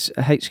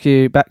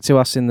 HQ. Back to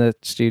us in the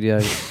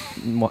studio.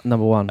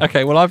 Number one.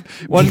 Okay. Well,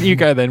 why don't you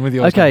go then with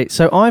yours? Okay.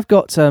 So I've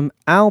got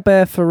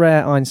Albert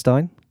Ferrer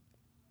Einstein.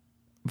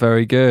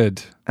 Very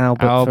good.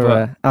 Albert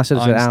Ferrer. I should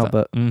have said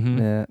Albert. Mm-hmm.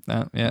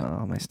 Yeah. Yeah.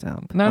 Oh, I missed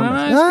out. No,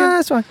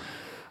 that's fine.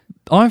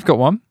 I've got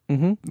one.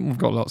 Mm-hmm. We've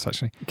got lots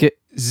actually.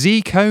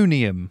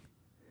 Zirconium.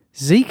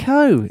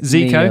 Zico.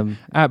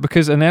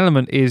 Because an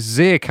element is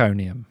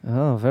zirconium.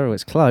 Oh, very well.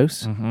 It's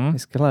close. Mm-hmm.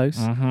 It's close.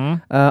 Mm-hmm.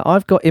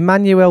 I've got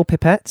Emmanuel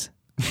Pipette.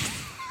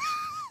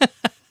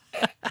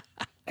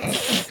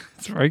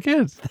 It's very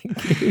good.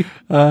 Thank you.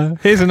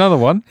 Here's another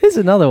one. Here's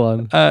another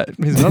one.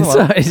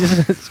 Sorry,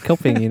 it's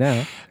copying you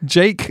now.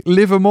 Jake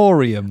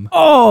Livermorium.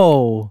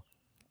 Oh,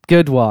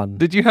 good one.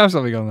 Did you have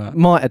something on that?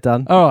 Might have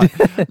done. All right.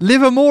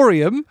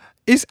 Livermorium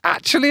is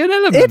actually an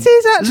element. It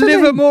is actually.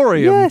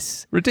 Livermorium.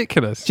 Yes.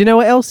 Ridiculous. Do you know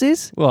what else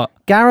is? What?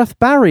 Gareth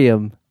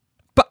Barium.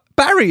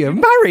 Barium?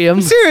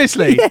 Barium.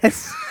 Seriously?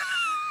 Yes.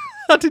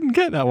 I didn't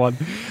get that one.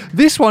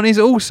 This one is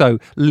also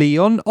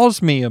Leon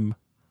Osmium.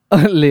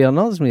 Leon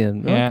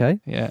Osmium. Yeah, okay.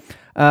 Yeah.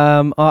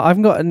 I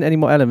haven't got any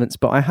more elements,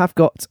 but I have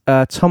got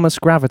Thomas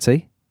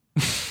Gravity.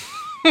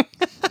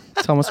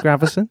 Thomas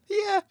Gravison.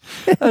 Yeah.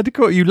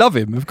 You love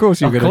him. Of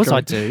course you're going to. Of course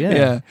I do,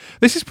 yeah.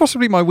 This is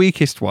possibly my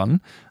weakest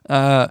one.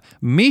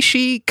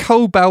 Mishi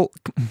Cobalt.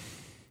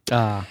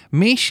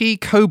 Mishi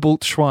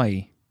Cobalt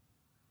Shwai.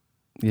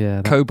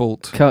 Yeah.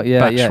 Cobalt.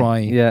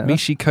 Shwai. Yeah.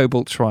 Mishi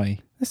Cobalt Shwai.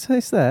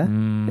 It's there.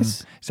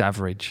 It's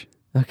average.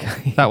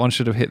 Okay. That one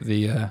should have hit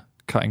the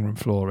cutting room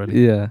floor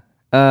already. Yeah.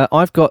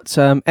 I've got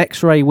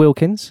X-Ray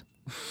Wilkins.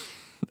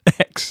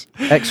 X-Ray.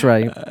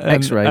 X-Ray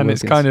and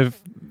Wilkins. it's kind of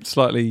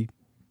slightly...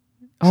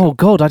 Oh,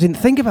 God, I didn't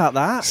think about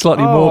that.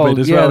 Slightly morbid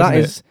as well, that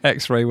isn't it?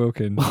 X-Ray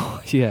Wilkins.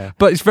 Yeah.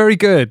 But it's very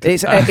good.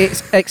 It's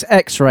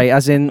X-ray,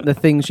 as in the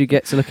things you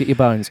get to look at your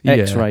bones.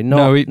 X-ray,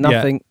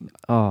 nothing... Yeah.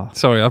 Oh.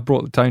 Sorry, I've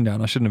brought the tone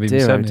down. I shouldn't have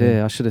even said it.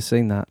 Dear, I should have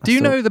seen that. Do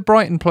you know the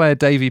Brighton player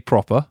Davy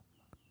Proper?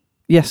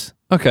 Yes.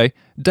 Okay.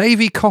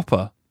 Davy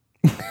Copper.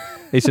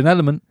 It's an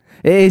element.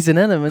 It is an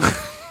element.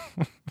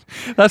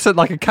 That's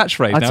like a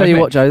catchphrase. I tell you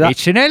what, Joe.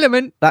 It's an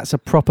element. That's a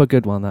proper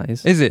good one. That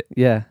is. Is it?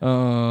 Yeah.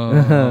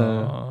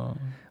 Oh.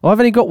 Well, I've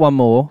only got one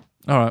more.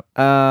 All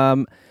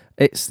right.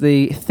 It's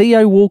the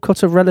Theo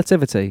Walcott of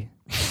relativity.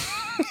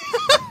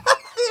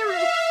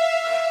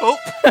 Oh.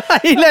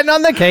 He leant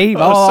on the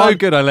keyboard. Oh, so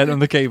good. I leant on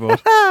the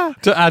keyboard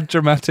to add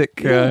dramatic,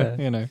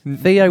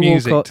 Theo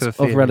music Walcott to the of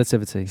theory.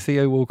 Relativity.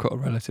 Theo Walcott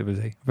of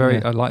Relativity. Very,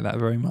 Yeah. I like that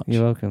very much.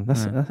 You're welcome.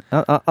 That's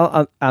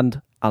Yeah.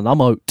 and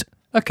I'm out.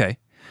 Okay.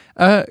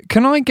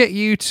 Can I get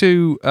you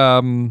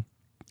to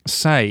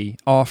say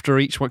after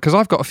each one, because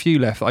I've got a few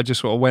left. I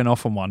just sort of went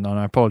off on one, and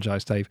I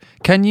apologise, Dave.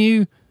 Can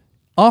you,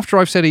 after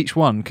I've said each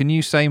one, can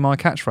you say my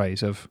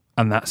catchphrase of,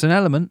 and that's an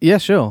element? Yeah,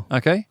 sure.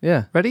 Okay.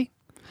 Yeah, Ready?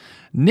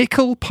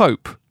 Nickel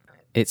Pope.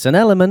 it's an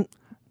element.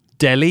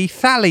 Delhi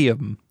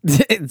Thallium.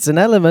 It's an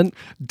element.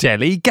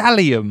 Delhi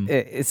Gallium.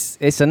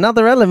 It's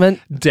another element.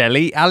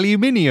 Delhi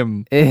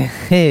Aluminium.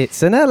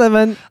 It's an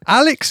element.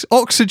 Alex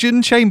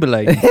Oxygen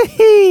Chamberlain.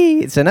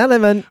 It's an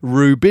element.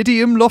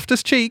 Rubidium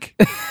Loftus Cheek.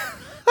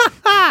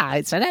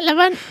 It's an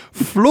element.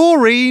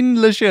 Fluorine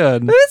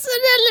Lejeune. It's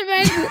an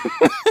element.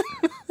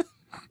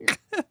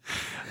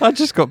 I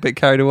just got a bit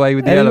carried away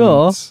with the Any more?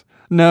 elements.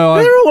 No,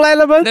 They're all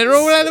elements. they're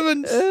all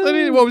elements. I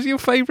mean, what was your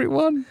favourite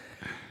one?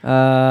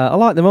 I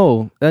like them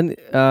all, and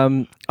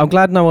I'm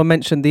glad no one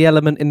mentioned the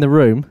element in the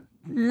room.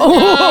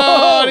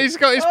 Oh, and he's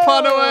got his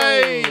pun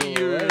away.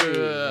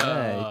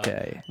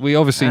 Okay. We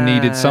obviously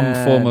needed some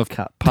form of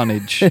cut.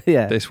 punnage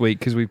Yeah. this week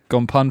because we've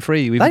gone pun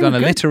free. We've They done were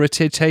good.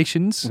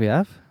 alliterations. We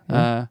have.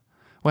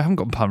 Well, I haven't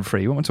gone pun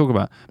free. What am I talking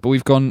about? But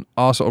we've gone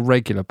our sort of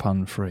regular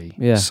pun free.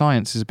 Yeah.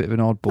 Science is a bit of an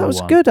oddball That was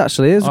one. good,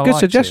 actually. It was a I good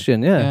liked it.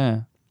 suggestion.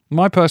 Yeah.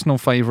 My personal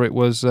favourite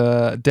was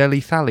Delhi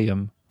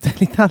Thallium.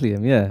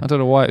 Italian. Yeah. I don't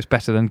know why it was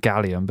better than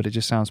gallium, but it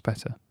just sounds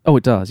better. Oh,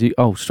 it does.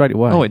 Straight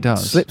away. Oh, it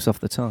does. Slips off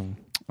the tongue.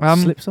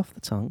 Slips off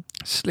the tongue.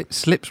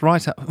 Slips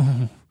right up.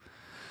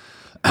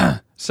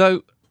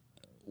 So,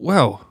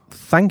 well,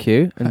 Thank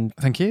you. And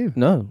thank you.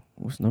 no,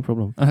 it's no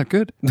problem.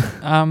 Good.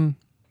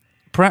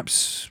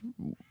 Perhaps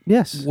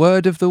Yes.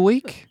 word of the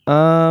week?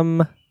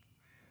 Word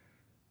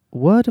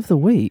of the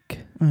week.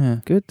 Yeah.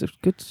 Good.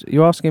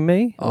 You're asking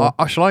me?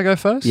 Shall I go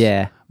first?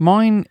 Yeah.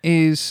 Mine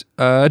is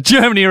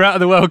Germany are out of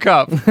the World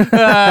Cup.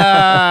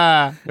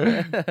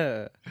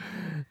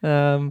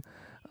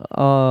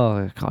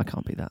 I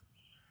can't beat that.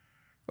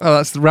 Well,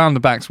 that's the round the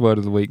back's word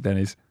of the week then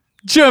is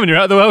Germany are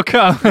out of the World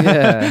Cup.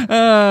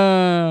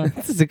 Yeah.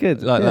 This is a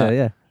good. Like yeah, that.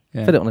 yeah.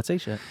 Yeah. Put it on a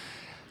t-shirt.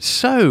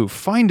 So,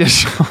 find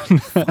us on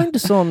Find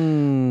us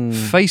on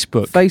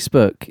Facebook.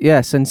 Facebook,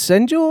 yes, and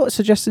send your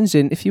suggestions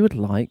in if you would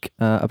like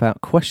about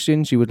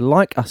questions you would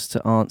like us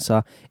to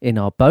answer in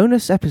our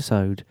bonus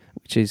episode,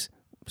 which is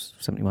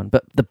 71,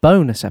 but the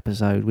bonus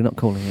episode, we're not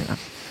calling it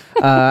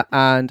that.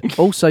 And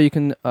also you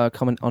can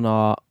comment on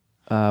our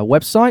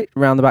website,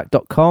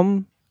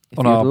 roundtheback.com, if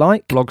On you our would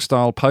like. blog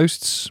style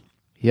posts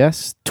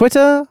Yes,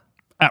 Twitter,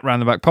 at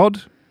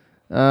Roundthebackpod,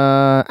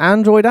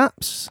 Android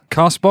apps,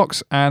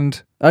 Castbox,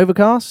 and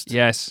Overcast,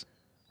 yes,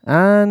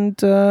 and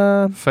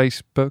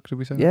Facebook. Did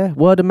we say? yeah,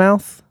 word of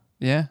mouth,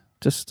 Yeah.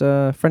 just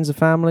friends and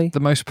family. The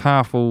most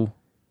powerful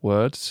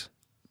words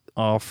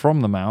are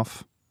from the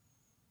mouth,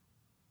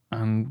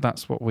 and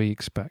that's what we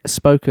expect.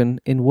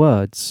 Spoken in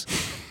words.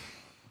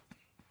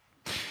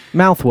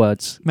 Mouth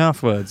words.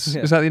 Mouth words.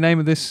 Yeah. Is that the name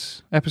of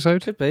this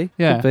episode? Could be.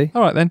 Yeah. Could be.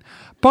 All right then.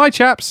 Bye,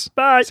 chaps.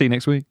 Bye. See you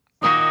next week.